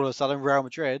 But then all of a sudden, Real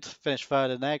Madrid finished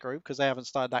third in their group because they haven't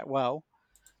started that well.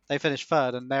 They finished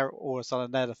third, and they're all of a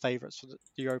sudden they're the favourites for the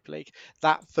Europa League.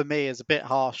 That for me is a bit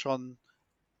harsh on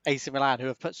AC Milan, who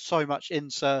have put so much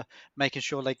into making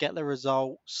sure they get the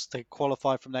results, they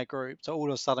qualify from their group, to all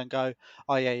of a sudden go,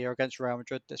 oh yeah, you're against Real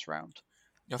Madrid this round,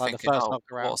 you're like the thinking, first oh,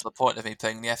 knockout round. what's the point of me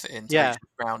putting the effort in to Yeah. reach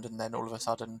the round, and then all of a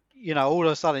sudden, All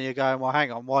of a sudden you're going, well,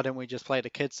 hang on, why didn't we just play the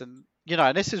kids? And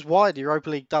and this is why the Europa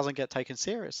League doesn't get taken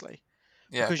seriously,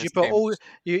 yeah, because you because put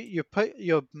you put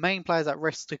your main players at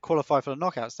risk to qualify for the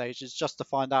knockout stages just to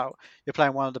find out you're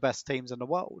playing one of the best teams in the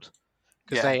world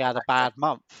because yeah, they had a bad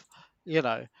month.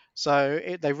 So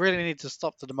they really need to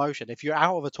stop the demotion. If you're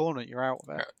out of a tournament, you're out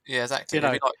of it. yeah, exactly. You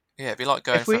know, It'd be like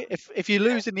going for if you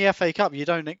lose in the FA Cup, you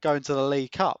don't go into the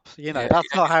League Cup. you That's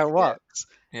don't not get how to- it works.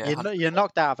 yeah, You're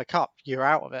knocked out of a cup, you're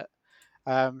out of it,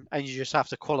 and you just have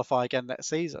to qualify again next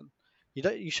season.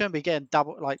 You shouldn't be getting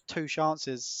like 2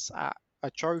 chances at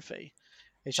a trophy.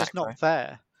 It's just exactly. not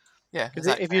fair. Yeah, Because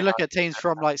exactly. if you look at teams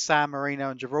from like San Marino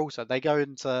and Gibraltar, they go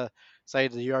into say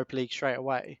the Europa League straight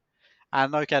away,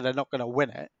 and okay, they're not going to win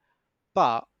it,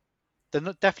 but they're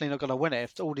definitely not going to win it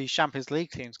if all these Champions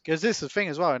League teams. Because this is the thing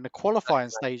as well, in the qualifying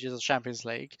stages of Champions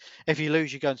League, if you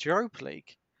lose, you go into Europa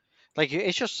League. Like,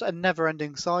 it's just a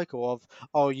never-ending cycle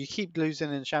of you keep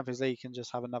losing in the Champions League and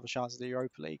just have another chance at the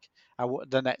Europa League at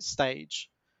the next stage.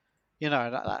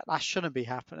 That shouldn't be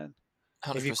happening.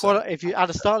 100%. If you at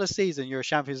the start of the season you're a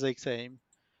Champions League team,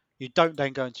 you don't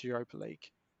then go into Europa League.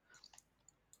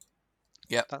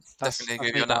 Yep, That's definitely agree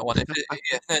with you on that one.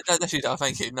 No,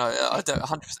 thank you. No, I don't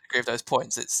 100% agree with those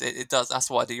points. It does. That's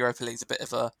why the Europa League's a bit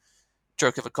of a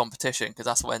joke of a competition, because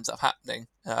that's what ends up happening.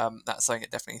 That's something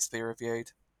that definitely needs to be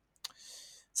reviewed.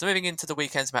 So moving into the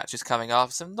weekend's matches coming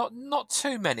up, some not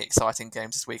too many exciting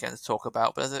games this weekend to talk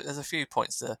about, but there's a few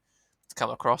points to come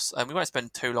across. And we won't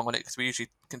spend too long on it because we usually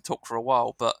can talk for a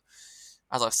while. But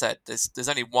as I've said, there's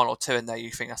only one or two in there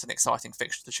you think that's an exciting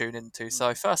fixture to tune into.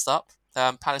 So first up,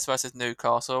 Palace versus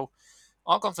Newcastle.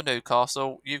 I've gone for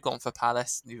Newcastle. You've gone for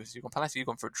Palace. You've gone Palace. You've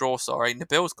gone for a draw. Sorry,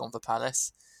 Nabil's gone for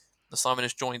Palace. Simon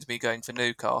has joined me going for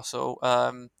Newcastle.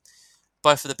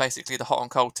 Both of basically the hot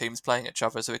and cold teams playing each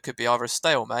other, so it could be either a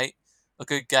stalemate, a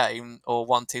good game, or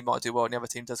one team might do well and the other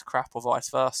team does crap, or vice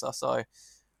versa. So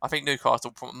I think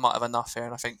Newcastle might have enough here,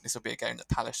 and I think this will be a game that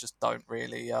Palace just don't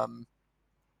really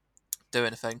do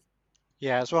anything.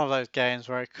 Yeah, it's one of those games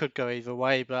where it could go either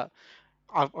way, but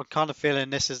I'm kind of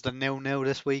feeling this is the 0-0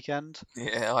 this weekend.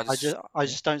 Yeah, I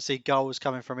just don't see goals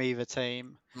coming from either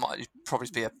team. Might probably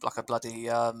be a bloody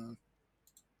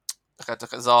like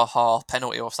a Zaha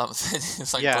penalty or something.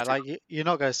 Something Yeah, dodgy. like you're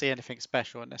not going to see anything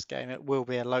special in this game. It will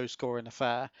be a low-scoring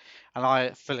affair, and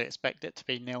I fully expect it to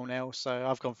be 0-0. So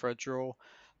I've gone for a draw.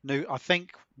 I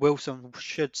think Wilson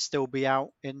should still be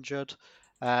out injured.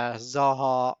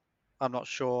 Zaha, I'm not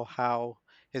sure how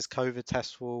his COVID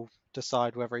test will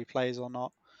decide whether he plays or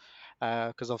not.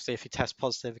 Because obviously, if he tests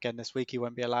positive again this week, he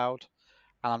won't be allowed.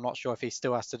 And I'm not sure if he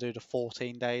still has to do the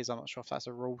 14 days. I'm not sure if that's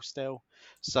a rule still.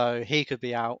 So he could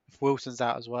be out. If Wilson's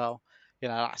out as well,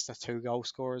 that's the 2 goal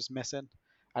scorers missing.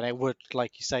 And it would,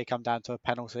 like you say, come down to a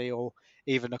penalty or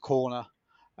even a corner.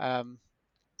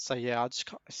 So yeah, it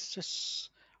just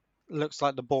looks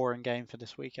like the boring game for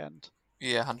this weekend.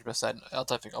 Yeah, 100%. I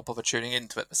don't think I'll bother tuning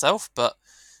into it myself, but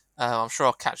I'm sure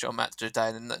I'll catch it on Match of the Day,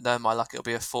 and knowing my luck, it'll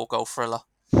be a 4-goal thriller.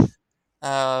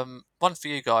 One for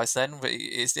you guys then.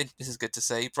 This is good to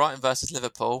see. Brighton versus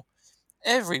Liverpool.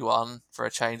 Everyone, for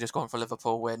a change, has gone for a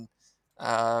Liverpool win.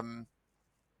 There's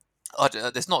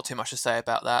not too much to say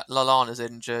about that. Lallana's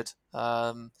injured.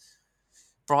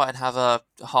 Brighton have a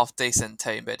half decent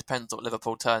team, but it depends what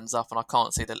Liverpool turns up, and I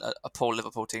can't see a poor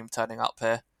Liverpool team turning up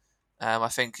here. I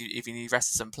think if you need rest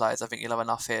of some players, I think you'll have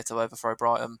enough here to overthrow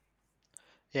Brighton.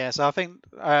 Yeah, so I think,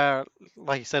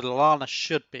 like you said, Lallana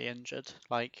should be injured.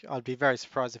 Like, I'd be very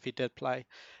surprised if he did play.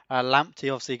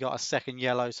 Lamptey obviously got a second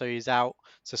yellow, so he's out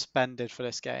suspended for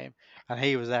this game, and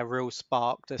he was their real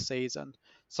spark this season.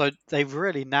 So they've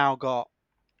really now got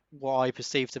what I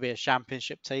perceive to be a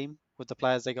championship team with the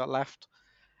players they got left.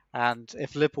 And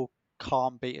if Liverpool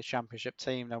can't beat a championship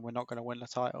team, then we're not going to win the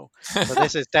title. So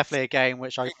this is definitely a game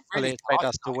which I fully Really expect polite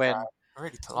us to tonight, win. Gareth.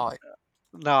 Really polite.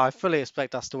 No, I fully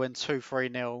expect us to win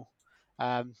 2-3-0.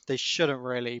 They shouldn't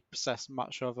really possess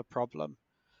much of a problem.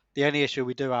 The only issue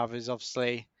we do have is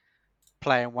obviously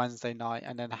playing Wednesday night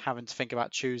and then having to think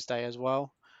about Tuesday as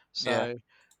well. So Yeah.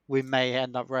 we may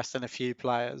end up resting a few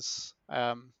players,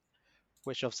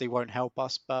 which obviously won't help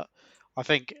us. But I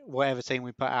think whatever team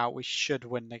we put out, we should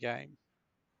win the game.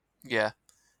 Yeah.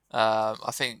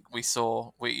 I think I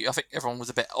think everyone was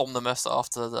a bit omnibus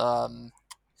after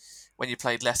when you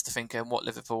played Leicester, thinking what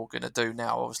Liverpool are going to do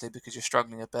now, obviously because you're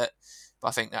struggling a bit. But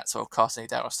I think that's sort of casting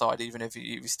it aside, even if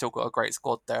you've still got a great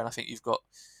squad there, and I think you've got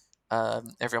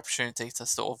every opportunity to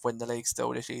sort of win the league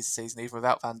still this season, even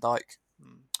without Van Dijk.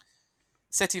 Mm.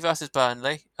 City versus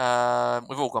Burnley.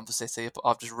 We've all gone for City, but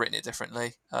I've just written it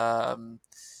differently. I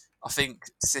think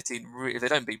City, if they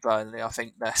don't beat Burnley, I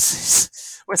think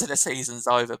whether the season's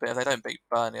over. But if they don't beat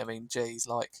Burnley, I mean, geez,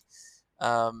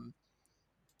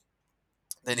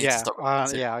 they need to Yeah, stop.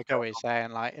 yeah, I get what you're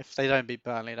saying. Like, if they don't beat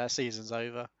Burnley, their season's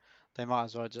over. They might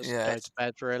as well just Yeah, go to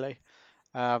bed, really,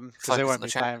 because they focus on won't the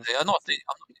be Champions playing. League.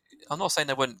 I'm not saying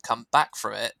they wouldn't come back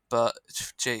from it, but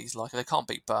geez, if they can't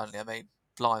beat Burnley, I mean,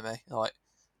 blimey,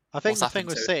 I think what's the thing happened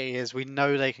with to it? City is we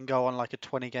know they can go on like a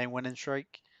 20-game winning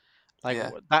streak. Like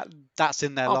Yeah. that's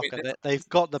in their I mean, locker. They've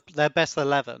got their best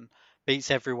 11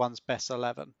 beats everyone's best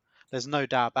 11. There's no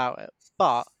doubt about it.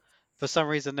 But for some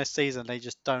reason this season they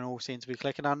just don't all seem to be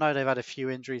clicking. I know they've had a few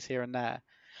injuries here and there,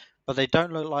 but they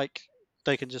don't look like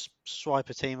they can just swipe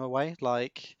a team away.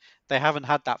 Like they haven't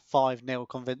had that 5-0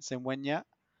 convincing win yet.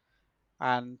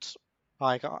 And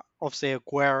like obviously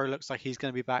Aguero looks like he's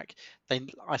going to be back.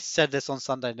 I said this on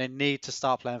Sunday. They need to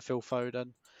start playing Phil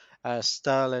Foden.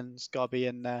 Sterling's got to be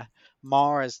in there.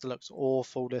 Mahrez looks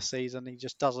awful this season. He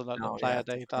just doesn't look the oh player yeah,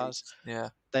 that he does. yeah.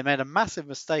 They made a massive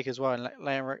mistake as well in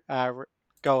letting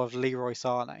go of Leroy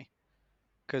Sane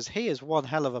because he is one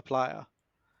hell of a player.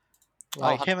 Oh,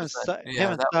 Like 100%. him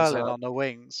Yeah, and that was. Sterling on the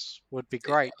wings would be I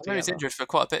great know he was together. injured for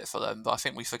quite a bit for them, but I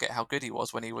think we forget how good he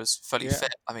was when he was fully Yeah.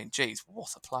 fit. I mean, geez,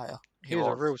 what a player he He was a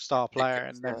was! real star player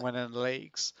Ridiculous. and then Yeah. winning the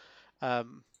leagues.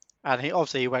 And he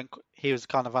obviously he was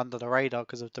kind of under the radar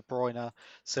because of De Bruyne,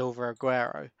 Silva,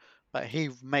 Aguero, but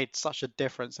he made such a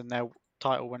difference in their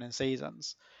title winning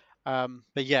seasons.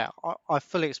 But yeah, I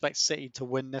fully expect City to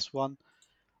win this one.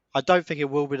 I don't think it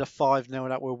will be the 5-0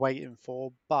 that we're waiting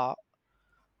for, but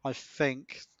I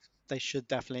think they should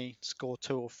definitely score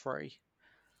 2 or 3.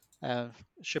 It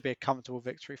should be a comfortable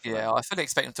victory for Yeah, them. I fully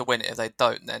expect them to win it. If they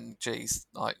don't, then geez,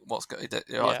 what's going?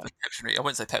 Yeah. I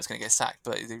wouldn't say Pep's going to get sacked,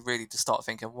 but they really just start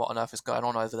thinking, what on earth is going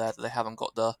on over there that they haven't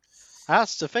got the.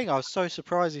 That's the thing. I was so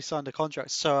surprised he signed a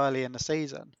contract so early in the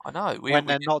season I know when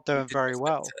they're not we doing didn't very expect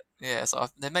well. it. Yeah, so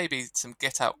there may be some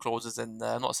get out clauses in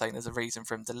there. I'm not saying there's a reason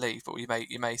for him to leave, but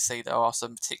you may see there are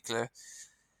some particular.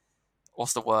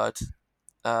 What's the word?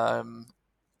 I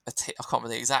can't remember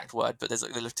the exact word, but there's a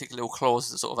particular little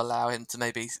clause that sort of allow him to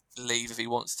maybe leave if he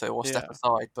wants to or step Yeah.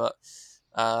 aside. But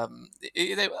I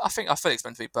fully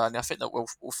expect to be Burnley. I think that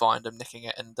we'll find them nicking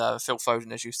it, and Phil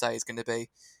Foden, as you say, is going to be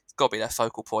got to be their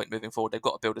focal point moving forward. They've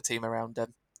got to build a team around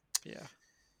them. Yeah.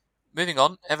 Moving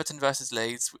on, Everton versus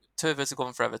Leeds. Two of us have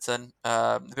gone for Everton.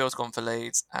 The Bill's gone for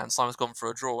Leeds, and Simon's gone for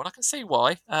a draw. And I can see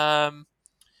why.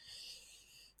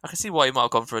 I can see why you might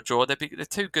have gone for a draw. They're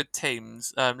two good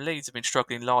teams. Leeds have been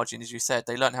struggling largely, and as you said,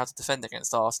 they learned how to defend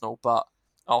against Arsenal, but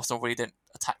Arsenal really didn't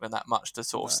attack them that much to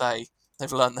sort of No. say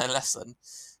they've learned their lesson.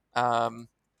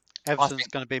 Everton's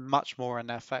going to be much more in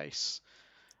their face.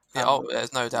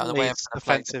 There's no doubt. The way Leeds' Everton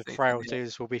played defensive this season,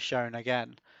 frailties will be shown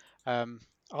again.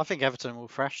 I think Everton will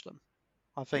thrash them.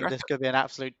 I think this could be an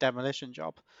absolute demolition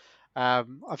job. I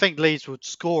think Leeds would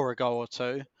score a goal or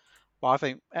two, but I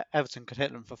think Everton could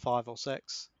hit them for 5 or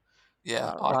 6.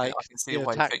 Yeah, Like I can see the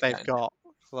why you attack think they've that. got,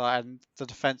 and the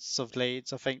defence of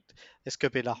Leeds, I think this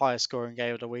could be the highest scoring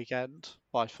game of the weekend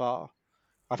by far.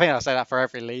 I think I say that for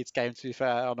every Leeds game, to be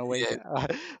fair, on a weekend.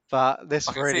 But this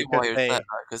I can really see why could you be. said that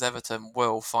because Everton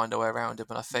will find a way around him,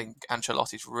 and I think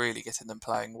Ancelotti's really getting them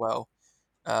playing well.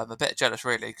 A bit jealous,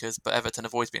 really, but Everton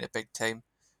have always been a big team.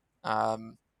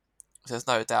 So there's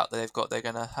no doubt that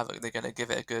they're gonna give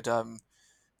it a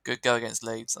good go against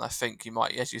Leeds, and I think you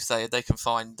might, as you say, if they can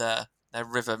find their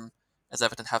rhythm as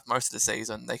Everton have most of the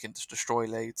season, they can just destroy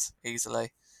Leeds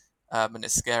easily. And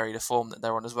it's scary the form that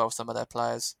they're on as well. Some of their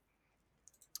players.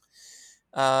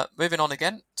 Moving on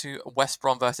again to West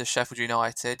Brom versus Sheffield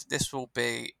United. This will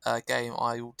be a game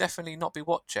I will definitely not be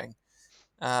watching.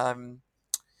 I've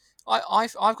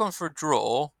gone for a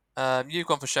draw. You've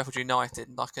gone for Sheffield United,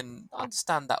 and I can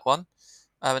understand that one.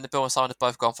 And the Bill and Simon have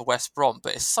both gone for West Brom,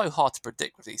 but it's so hard to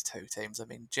predict with these two teams. I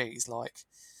mean, geez, like,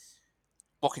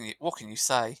 what can you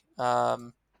say?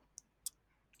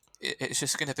 It's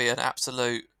just going to be an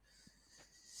absolute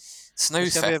snooze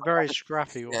It's going to be a fest. very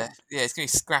scrappy one. Yeah, it's going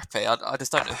to be scrappy. I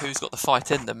just don't know who's got the fight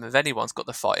in them. If anyone's got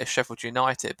the fight, it's Sheffield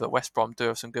United, but West Brom do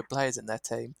have some good players in their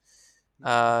team.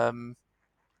 What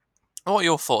are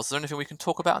your thoughts? Is there anything we can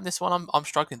talk about in this one? I'm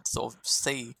struggling to sort of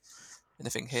see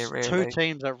anything here, really. Two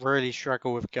teams that really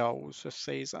struggle with goals this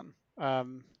season.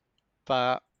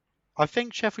 But I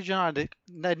think Sheffield United,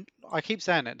 I keep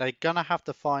saying it, they're going to have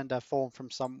to find their form from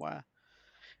somewhere.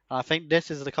 And I think this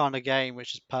is the kind of game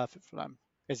which is perfect for them.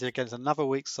 Is against another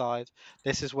weak side.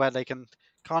 This is where they can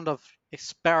kind of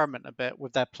experiment a bit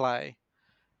with their play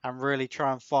and really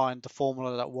try and find the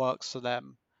formula that works for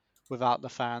them without the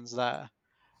fans there.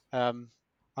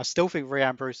 I still think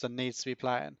Rhian Brewster needs to be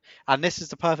playing. And this is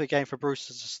the perfect game for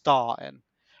Brewster to start in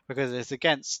because it's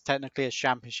against technically a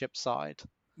championship side.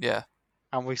 Yeah.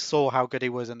 And we saw how good he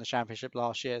was in the championship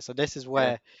last year. So this is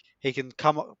where he can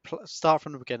start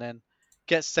from the beginning,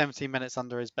 get 70 minutes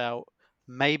under his belt,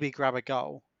 maybe grab a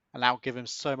goal, and that will give him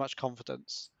so much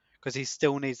confidence because he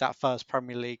still needs that first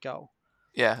Premier League goal.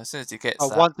 Yeah, as soon as he gets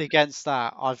that. Once he gets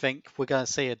that, I think we're going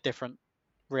to see a different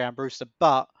Rhian Brewster.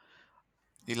 But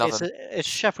it's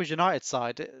Sheffield United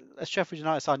side. A Sheffield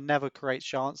United side never creates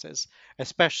chances,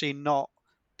 especially not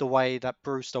the way that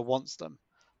Brewster wants them.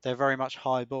 They're very much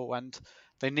high ball, and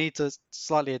they need to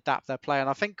slightly adapt their play. And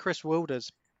I think Chris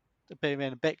Wilder's been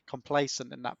a bit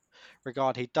complacent in that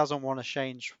regard. He doesn't want to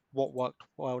change what worked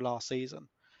well last season.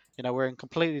 You know, we're in a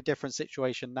completely different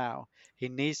situation now. He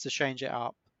needs to change it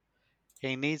up.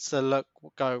 He needs to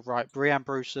go, right, Rhian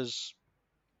Brewster's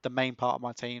the main part of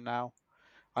my team now.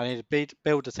 I need to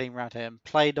build a team around him,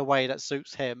 play the way that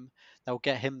suits him, that will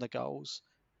get him the goals.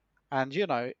 And, you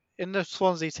know, in the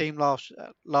Swansea team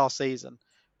last season,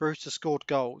 Brewster scored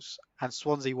goals and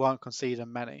Swansea weren't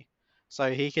conceding many.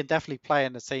 So he can definitely play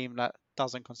in a team that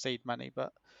doesn't concede many.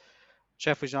 But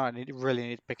Sheffield United really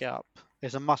need to pick it up.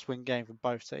 It's a must-win game for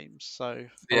both teams. So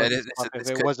if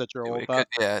it was a draw,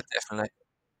 definitely.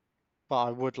 But I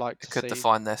would like to could see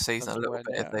define their season a little bit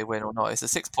if they win or not. It's a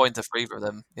 6-pointer for either of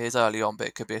them. It is early on, but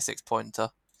it could be a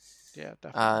 6-pointer. Yeah,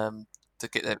 definitely. To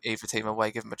get them either team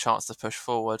away, give them a chance to push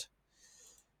forward.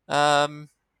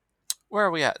 Where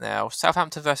are we at now?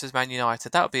 Southampton versus Man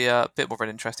United. That would be a bit more of an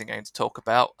interesting game to talk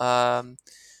about.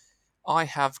 I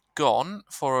have gone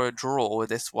for a draw with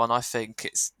this one. I think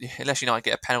it's, unless United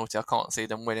get a penalty, I can't see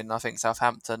them winning. I think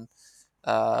Southampton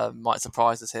might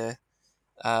surprise us here.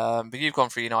 But you've gone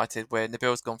for United win,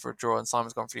 Nabil's gone for a draw, and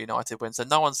Simon's gone for United win. So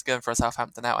no one's going for a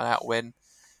Southampton out-and-out win.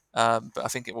 But I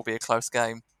think it will be a close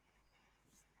game.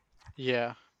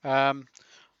 Yeah.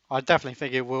 I definitely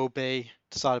think it will be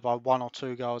decided by 1 or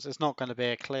 2 goals. It's not going to be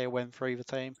a clear win for either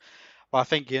team. But I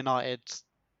think United,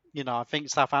 I think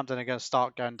Southampton are going to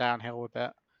start going downhill a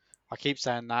bit. I keep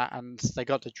saying that, and they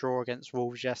got the draw against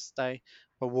Wolves yesterday,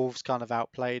 but Wolves kind of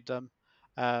outplayed them.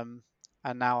 And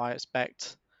now I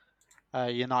expect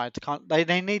United to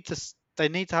they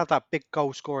need to have that big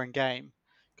goal scoring game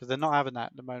because they're not having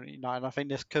that at the moment, United. And I think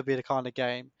this could be the kind of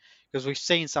game, because we've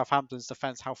seen Southampton's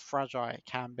defence how fragile it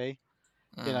can be.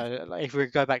 You know, like if we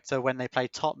go back to when they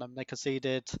played Tottenham, they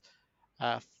conceded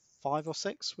 5 or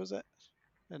 6, was it?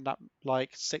 And that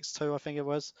like 6-2, I think it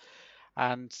was.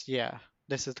 And yeah,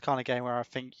 this is the kind of game where I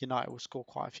think United will score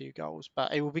quite a few goals,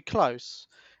 but it will be close.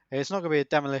 It's not going to be a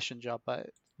demolition job, but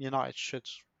United should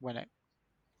win it like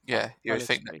Yeah, you would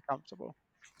think that. relatively comfortable.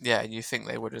 Yeah, you think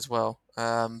they would as well.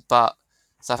 But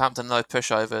Southampton, no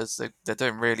pushovers. They're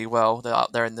doing really well. They're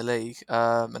up there in the league,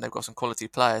 and they've got some quality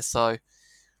players. So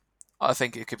I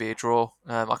think it could be a draw.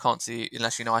 I can't see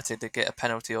unless United they get a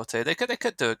penalty or two. They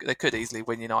could easily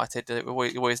win United.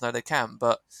 We always know they can,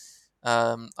 but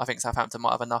I think Southampton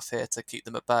might have enough here to keep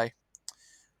them at bay.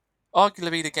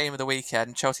 Arguably the game of the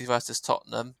weekend, Chelsea versus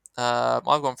Tottenham. I've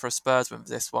gone for a Spurs win for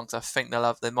this one because I think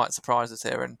they might surprise us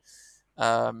here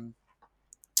and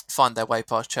find their way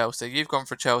past Chelsea. You've gone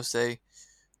for Chelsea.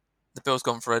 The Bill's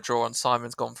gone for a draw, and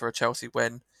Simon's gone for a Chelsea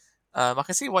win. I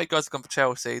can see why you guys have gone for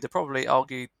Chelsea. They're probably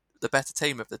argue the better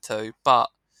team of the two, but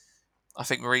I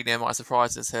think Mourinho might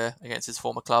surprise us here against his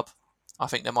former club. I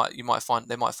think they might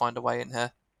find a way in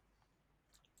here.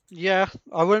 Yeah,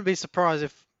 I wouldn't be surprised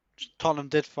if Tottenham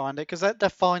did find it, because they're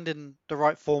finding the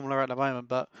right formula at the moment.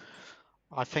 But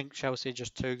I think Chelsea are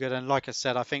just too good, and like I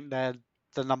said, I think they're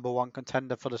the number one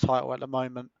contender for the title at the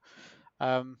moment.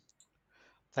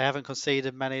 They haven't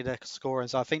conceded many of their scoring,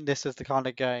 so I think this is the kind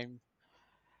of game.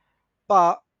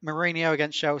 But Mourinho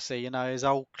against Chelsea, you know, his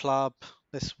old club.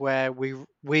 This is where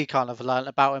we kind of learned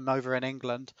about him over in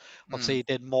England. Obviously, he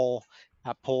did more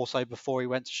at Porto before he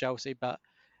went to Chelsea, but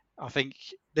I think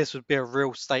this would be a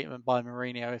real statement by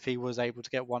Mourinho if he was able to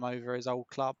get one over his old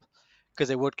club, because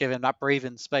it would give him that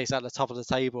breathing space at the top of the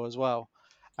table as well.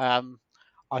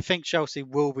 I think Chelsea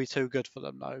will be too good for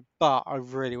them though, but I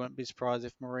really wouldn't be surprised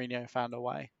if Mourinho found a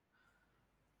way.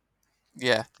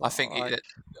 Yeah, I think Like,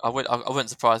 I wouldn't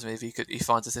surprise me if he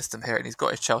finds a system here and he's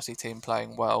got his Chelsea team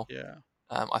playing well. yeah,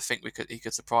 I think he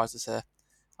could surprise us here.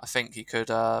 I think he could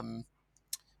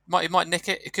he might nick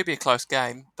it. It could be a close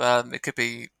game, but it could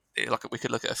be like we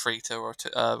could look at a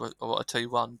 3-2 or a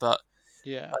 2-1. But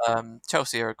yeah,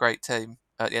 Chelsea are a great team.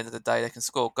 At the end of the day, they can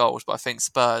score goals, but I think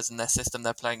Spurs and their system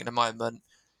they're playing at the moment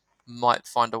might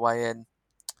find a way in.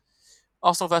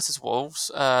 Arsenal versus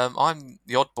Wolves. I'm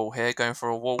the oddball here, going for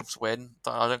a Wolves win.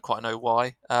 I don't quite know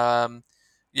why.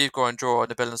 You've got and draw,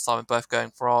 and the Bill and Simon both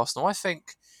going for Arsenal. I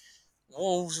think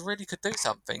Wolves really could do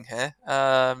something here.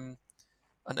 And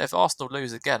if Arsenal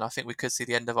lose again, I think we could see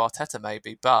the end of Arteta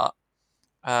maybe. But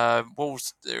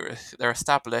Wolves, they're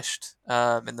established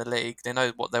in the league. They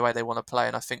know what the way they want to play,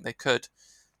 and I think they could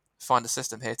find a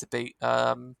system here to beat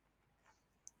Arsenal.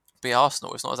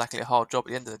 It's not exactly a hard job at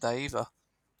the end of the day either.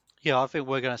 yeah. I think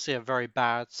we're going to see a very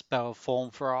bad spell of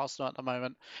form for Arsenal at the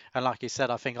moment, and like you said,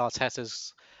 I think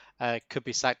Arteta's could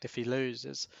be sacked if he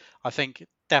loses. I think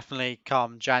definitely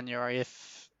come January,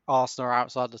 if Arsenal are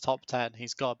outside the top 10,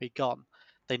 he's got to be gone.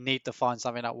 They need to find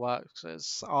something that works,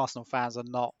 as Arsenal fans are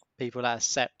not people that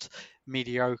accept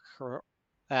mediocre,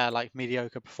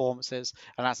 mediocre performances,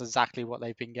 and that's exactly what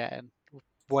they've been getting,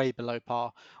 way below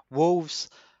par. Wolves,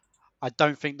 I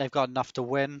don't think they've got enough to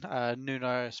win.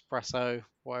 Nuno Espresso,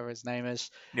 whatever his name is,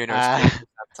 Nuno uh,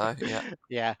 Espirito,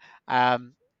 yeah. yeah,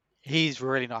 he's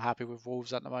really not happy with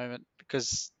Wolves at the moment,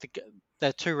 because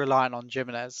they're too reliant on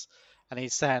Jimenez, and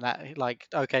he's saying that, like,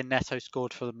 okay, Neto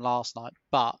scored for them last night,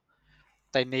 but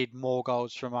they need more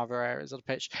goals from other areas of the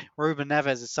pitch. Ruben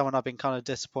Neves is someone I've been kind of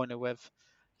disappointed with.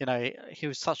 You know, he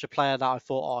was such a player that I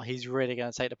thought, oh, he's really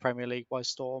going to take the Premier League by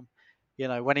storm. You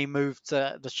know, when he moved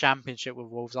to the Championship with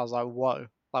Wolves, I was like, whoa,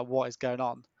 like, what is going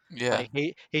on? Yeah,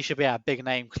 Like, he should be at a big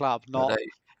name club, but not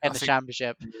I in the think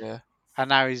Championship. yeah, And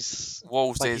now he's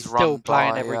Wolves like, is he's still run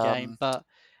playing by every game, but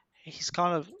he's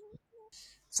kind of,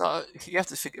 so you have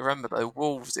to remember though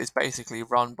Wolves is basically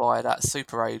run by that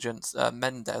super agent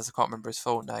Mendes. I can't remember his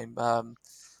full name.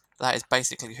 That is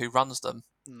basically who runs them.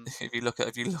 If you look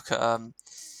at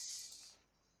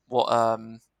what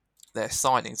their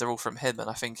signings, they're all from him, and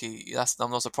I think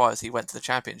I'm not surprised he went to the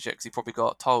Championship because he probably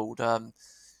got told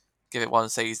give it one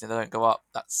season, they don't go up.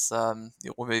 That's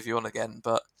we'll move you on again.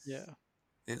 But yeah.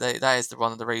 that is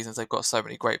one of the reasons they've got so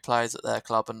many great players at their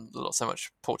club and so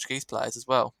much Portuguese players as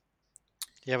well.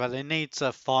 Yeah, but they need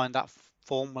to find that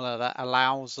formula that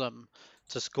allows them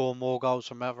to score more goals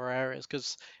from other areas,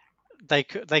 because they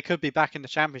could be back in the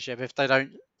Championship if they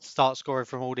don't start scoring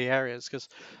from all the areas. Because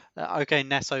okay,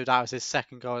 Neto, that was his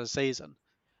second goal of the season,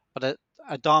 but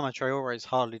Adama Traore has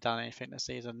hardly done anything this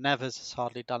season. Neves has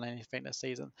hardly done anything this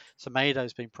season.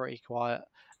 Semedo's been pretty quiet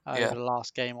over Yeah, the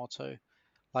last game or two.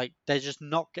 Like, they're just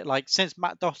not since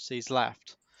Matt Doherty's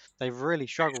left. they've really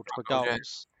struggled for Struggled, yeah.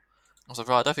 goals. Also,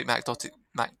 right, I don't think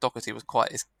Mac Doherty was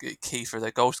quite as key for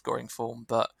their goal scoring form,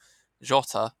 but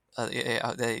Jota,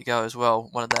 there you go as well.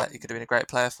 One of their, he could have been a great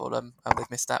player for them, and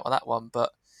they've missed out on that one.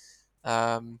 But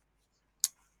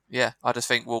yeah, I just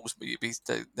think Wolves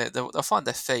they'll find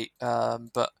their feet,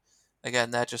 but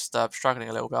again, they're just struggling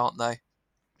a little bit, aren't they?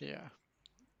 Yeah.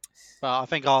 But I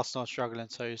think Arsenal are struggling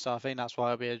too, so I think that's why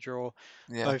it'll be a draw.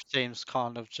 Yeah, Both teams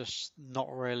kind of just not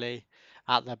really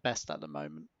at their best at the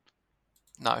moment.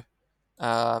 no,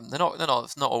 they're not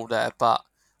it's not all there, but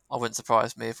I wouldn't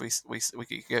surprise me if we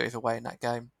could go either way in that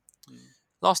game.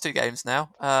 Last two games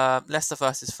now, Leicester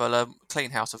versus Fulham,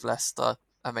 clean house of Leicester.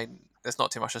 I mean, there's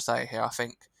not too much to say here. I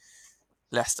think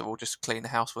Leicester will just clean the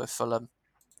house with Fulham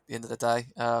at the end of the day.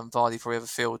 Vardy probably have a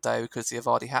field day. We could see a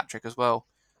Vardy hat-trick as well.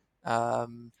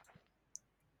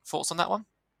 Thoughts on that one?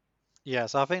 Yeah,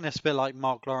 so I think it's a bit like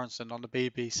Mark Lawrenson on the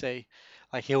BBC.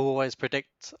 Like he'll always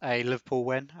predict a Liverpool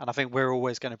win, and I think we're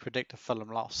always going to predict a Fulham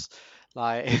loss.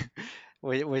 Like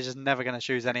we're just never going to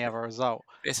choose any other result.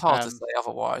 It's hard to say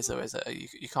otherwise, though, is it?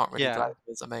 You can't really blame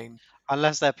us. I mean,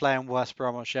 unless they're playing West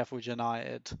Brom or Sheffield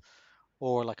United,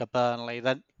 or like a Burnley,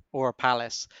 then or a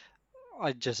Palace,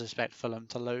 I just expect Fulham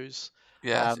to lose.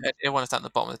 yeah, if everyone's down at the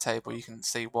bottom of the table, you can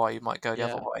see why you might go the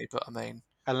other Yeah. way. But I mean,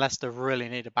 Unless they really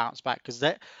need to bounce back, because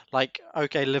they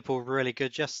okay, Liverpool were really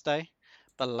good yesterday,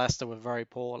 but Leicester were very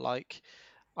poor. Like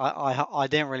I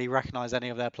didn't really recognise any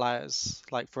of their players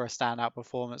like for a standout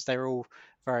performance. They were all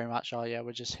very much, oh yeah,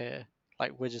 we're just here,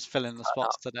 like we're just filling the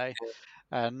spots today.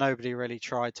 Nobody really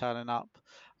tried turning up.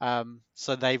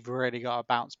 So they've really got to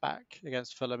bounce back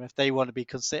against Fulham if they want to be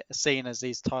seen as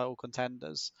these title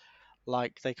contenders,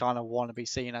 like they kind of want to be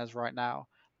seen as right now.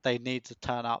 They need to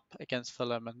turn up against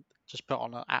Fulham and just put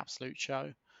on an absolute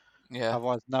show. yeah.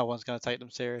 Otherwise, no one's going to take them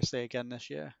seriously again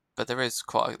this year. But there is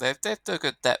they've a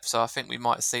good depth, so I think we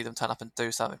might see them turn up and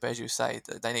do something. But as you say,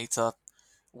 they need to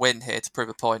win here to prove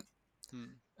a point.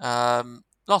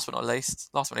 Last but not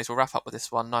least, we'll wrap up with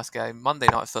this one. Nice game, Monday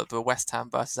Night Football, West Ham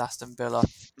versus Aston Villa.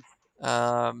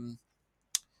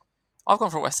 I've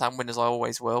gone for a West Ham win as I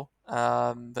always will,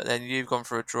 but then you've gone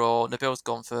for a draw. Nabil's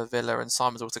gone for Villa, and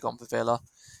Simon's also gone for Villa.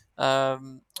 I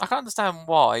can't understand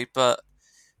why, but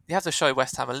you have to show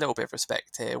West Ham a little bit of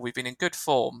respect here. We've been in good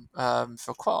form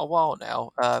for quite a while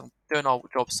now, doing our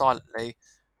job silently.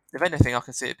 If anything, I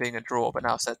can see it being a draw, but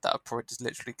now I've said that, I've probably just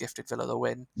literally gifted Villa the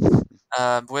win.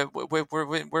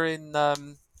 We're in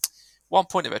 1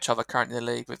 point of each other currently in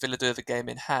the league, with Villa do have a game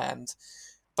in hand.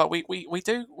 But we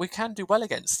can do well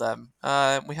against them.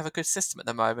 We have a good system at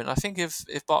the moment. I think if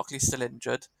Barkley's still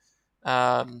injured,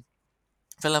 Villa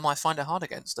might find it hard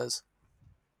against us.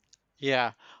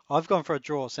 Yeah, I've gone for a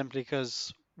draw simply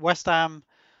because West Ham,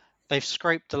 they've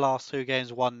scraped the last two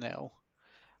games 1-0,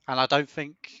 and I don't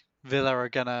think Villa are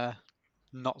gonna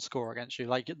not score against you.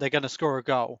 Like they're gonna score a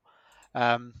goal,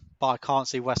 but I can't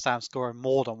see West Ham scoring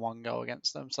more than one goal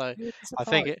against them. So I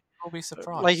think I'll be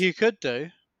surprised. like you could do,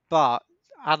 but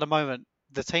at the moment,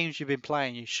 the teams you've been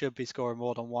playing, you should be scoring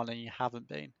more than one, and you haven't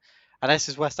been. And this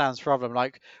is West Ham's problem.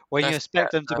 Like when you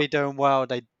expect them to be doing well,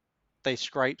 they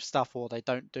scrape stuff or they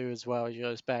don't do as well as you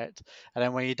expect. And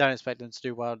then when you don't expect them to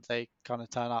do well, they kind of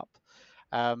turn up.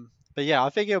 But yeah, I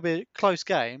think it'll be a close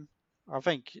game. I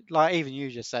think, like even you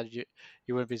just said, you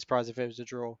wouldn't be surprised if it was a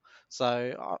draw.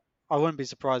 So I wouldn't be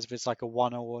surprised if it's like a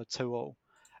 1-0 or a 2-0.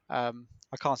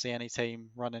 I can't see any team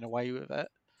running away with it.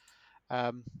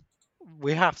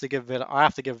 We have to give Villa. I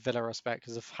have to give Villa respect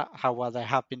because of how well they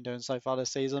have been doing so far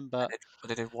this season. But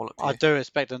they did wallop you. I do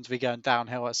expect them to be going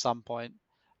downhill at some point.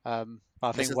 But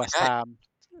I think West Ham,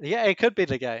 yeah, it could be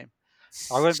the game.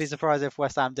 I wouldn't be surprised if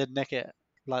West Ham did nick it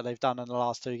like they've done in the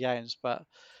last two games. But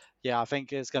yeah, I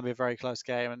think it's going to be a very close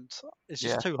game, and it's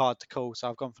just too hard to call. So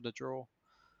I've gone for the draw.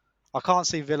 I can't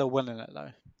see Villa winning it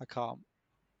though. I can't.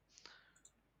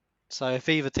 So if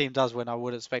either team does win, I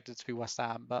would expect it to be West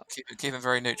Ham. But keep it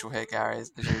very neutral here, Gary,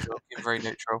 as usual. Keep it very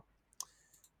neutral.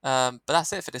 But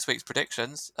that's it for this week's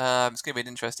predictions. It's going to be an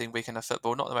interesting weekend of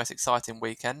football. Not the most exciting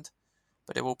weekend,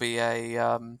 but it will be a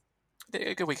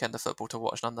good weekend of football to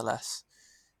watch nonetheless.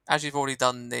 As you've already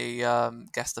done the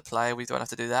guest to play, we don't have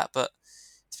to do that. But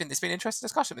it's been an interesting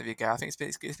discussion with you, Gary. I think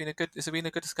it's been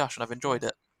a good discussion. I've enjoyed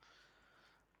it.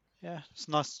 Yeah, it's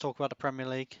nice to talk about the Premier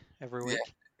League every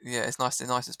week. Yeah, it's nice.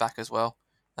 It's back as well.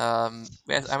 And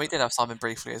we did have Simon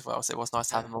briefly as well, so it was nice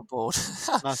to have him on board.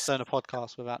 Nice doing a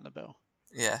podcast without Nabil.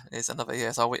 Yeah, it's another.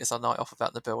 Yeah, so it's our night off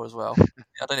about Nabil as well.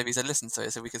 I don't know if he's listened to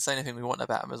it, so we can say anything we want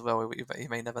about him as well. You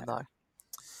may never know.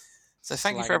 So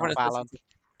thank you for everyone.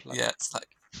 Yeah, it's like.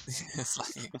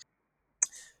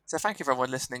 So thank you for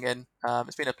everyone listening in.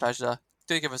 It's been a pleasure.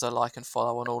 do give us a like and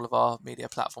follow on all of our media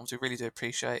platforms. We really do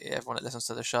appreciate it, everyone that listens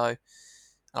to the show. And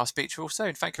I'll speak to you all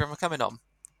soon. Thank you for coming on.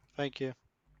 Thank you.